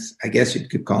prisoners, I guess you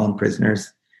could call them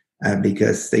prisoners,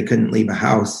 because they couldn't leave a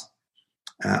house,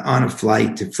 on a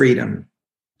flight to freedom.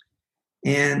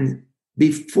 And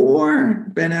before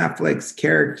Ben Affleck's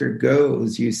character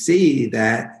goes, you see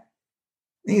that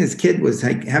I think his kid was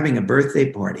having a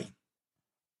birthday party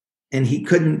and he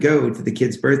couldn't go to the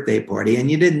kid's birthday party.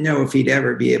 And you didn't know if he'd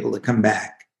ever be able to come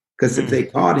back because if they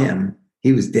caught him,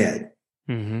 he was dead.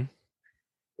 Mm-hmm.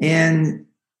 And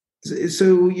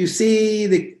so you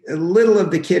see a little of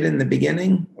the kid in the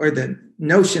beginning, or the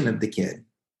notion of the kid.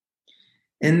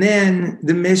 And then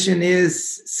the mission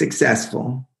is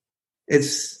successful.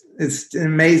 It's an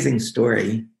amazing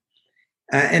story.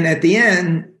 And at the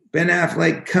end, Ben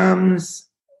Affleck comes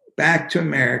back to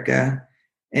America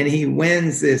and he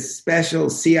wins this special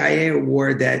CIA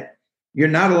award that you're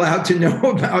not allowed to know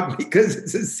about because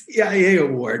it's a CIA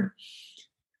award.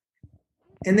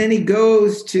 And then he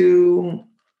goes to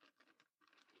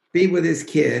be with his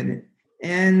kid.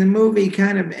 And the movie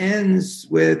kind of ends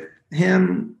with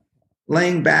him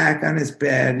laying back on his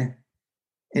bed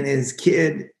and his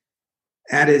kid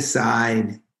at his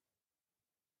side.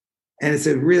 And it's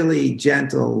a really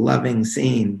gentle, loving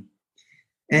scene.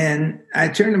 And I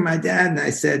turned to my dad and I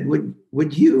said,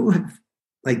 would you have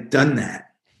done that?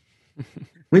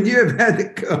 Would you have had the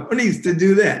cojones to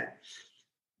do that?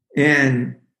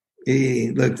 And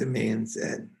he looked at me and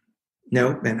said,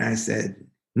 nope. And I said,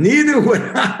 neither would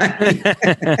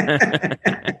I.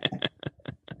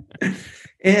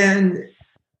 And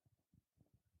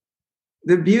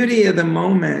the beauty of the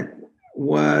moment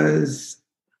was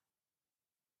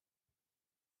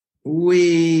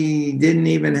we didn't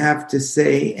even have to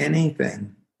say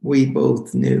anything. We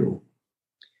both knew.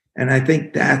 And I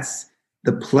think that's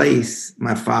the place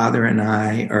my father and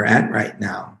I are at right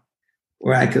now,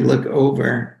 where I could look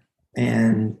over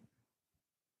and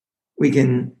we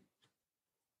can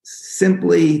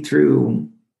simply through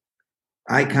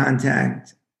eye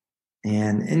contact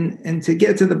and to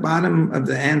get to the bottom of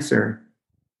the answer.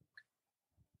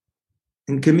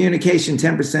 In communication,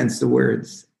 10% is the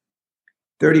words,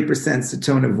 30% is the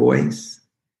tone of voice,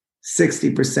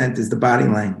 60% is the body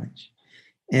language.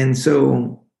 And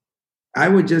so I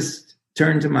would just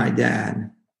turn to my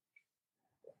dad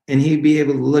and he'd be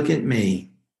able to look at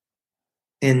me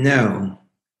and know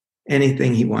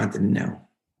anything he wanted to know.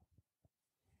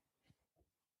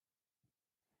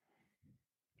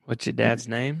 What's your dad's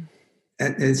name?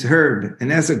 It's Herb,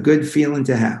 and that's a good feeling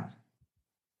to have.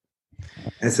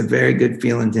 That's a very good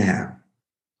feeling to have.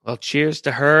 Well, cheers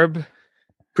to Herb.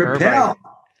 Propel.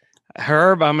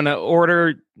 Herb, I'm going to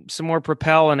order some more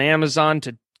Propel on Amazon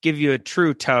to give you a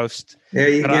true toast. There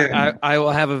you go. I will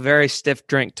have a very stiff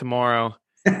drink tomorrow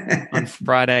on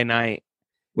Friday night.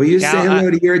 Will you say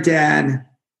hello to your dad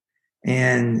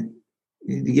and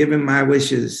give him my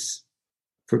wishes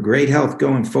for great health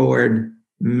going forward,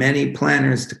 many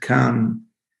planners to come,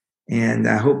 and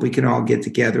I hope we can all get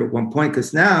together at one point,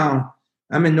 because now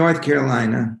I'm in North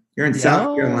Carolina. You're in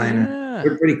South Carolina. Yeah.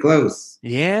 We're pretty close.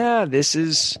 Yeah, this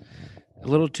is a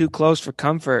little too close for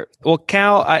comfort. Well,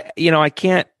 Cal, I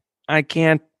can't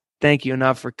thank you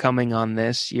enough for coming on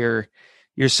this. You're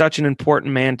such an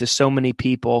important man to so many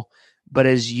people, but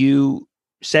as you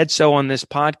said so on this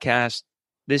podcast,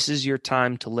 this is your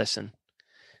time to listen.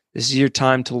 This is your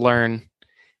time to learn.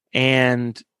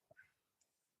 And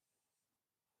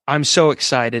I'm so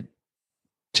excited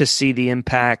to see the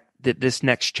impact that this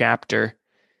next chapter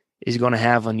is going to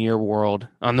have on your world,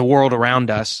 on the world around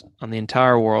us, on the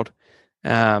entire world.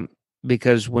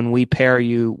 Because when we pair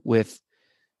you with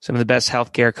some of the best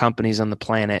healthcare companies on the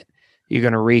planet, you're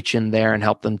going to reach in there and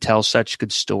help them tell such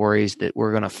good stories that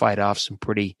we're going to fight off some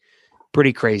pretty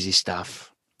crazy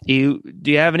stuff. Do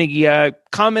you have any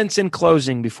comments in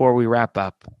closing before we wrap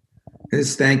up?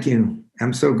 Yes, thank you.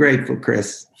 I'm so grateful,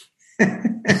 Chris.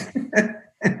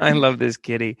 I love this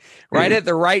kitty. Right at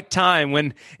the right time,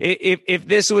 when if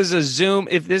this was a Zoom,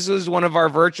 if this was one of our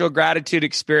virtual gratitude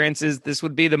experiences, this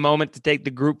would be the moment to take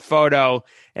the group photo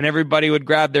and everybody would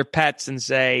grab their pets and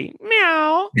say,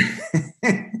 meow.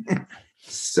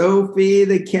 Sophie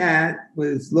the cat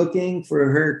was looking for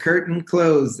her curtain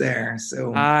closed there.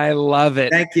 So I love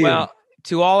it. Thank you. Well,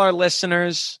 to all our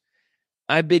listeners,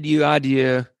 I bid you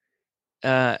adieu.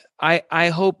 I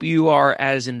hope you are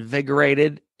as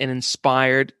invigorated and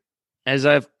inspired as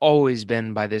I've always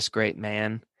been by this great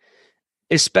man,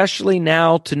 especially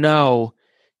now to know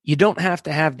you don't have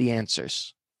to have the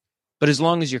answers. But as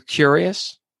long as you're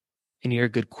curious and you're a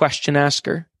good question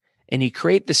asker and you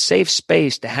create the safe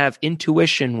space to have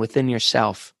intuition within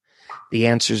yourself, the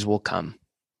answers will come.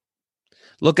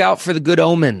 Look out for the good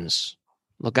omens.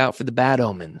 Look out for the bad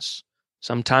omens.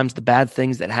 Sometimes the bad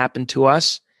things that happen to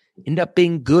us end up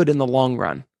being good in the long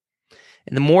run.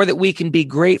 And the more that we can be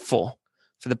grateful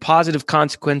for the positive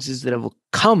consequences that have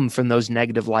come from those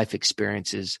negative life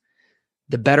experiences,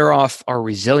 the better off our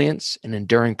resilience and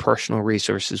enduring personal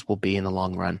resources will be in the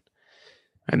long run.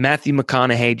 Matthew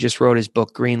McConaughey just wrote his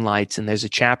book, Green Lights, and there's a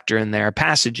chapter in there, a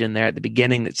passage in there at the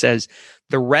beginning that says,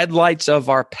 the red lights of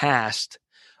our past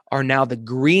are now the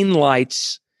green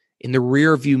lights in the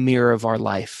rearview mirror of our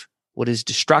life. What is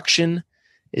destruction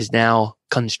is now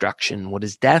construction. What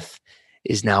is death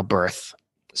is now birth.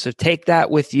 So take that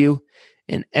with you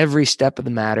in every step of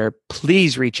the matter.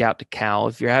 Please reach out to Cal.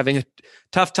 If you're having a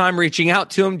tough time reaching out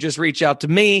to him, just reach out to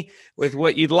me with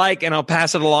what you'd like, and I'll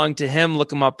pass it along to him.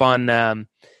 Look him up on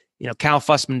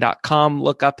calfussman.com.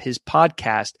 Look up his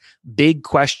podcast, Big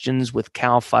Questions with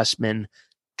Cal Fussman.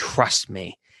 Trust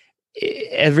me,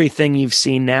 everything you've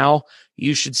seen now,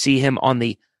 you should see him on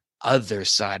the other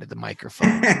side of the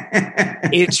microphone.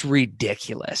 It's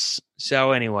ridiculous.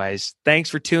 So anyways, thanks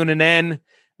for tuning in.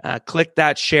 Click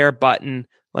that share button.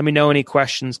 Let me know any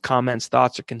questions, comments,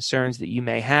 thoughts, or concerns that you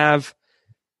may have.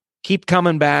 Keep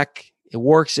coming back. It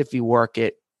works if you work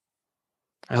it.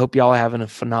 I hope y'all are having a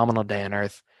phenomenal day on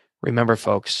Earth. Remember,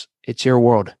 folks, it's your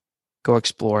world. Go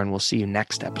explore, and we'll see you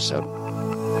next episode.